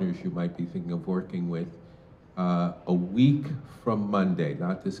partners you might be thinking of working with, a week from Monday,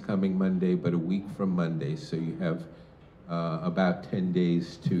 not this coming Monday, but a week from Monday. So you have about 10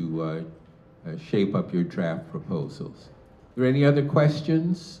 days to shape up your draft proposals. Are there any other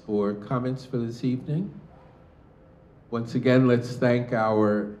questions or comments for this evening? Once again, let's thank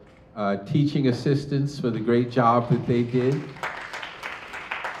our teaching assistants for the great job that they did.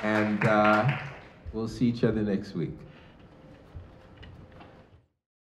 And we'll see each other next week.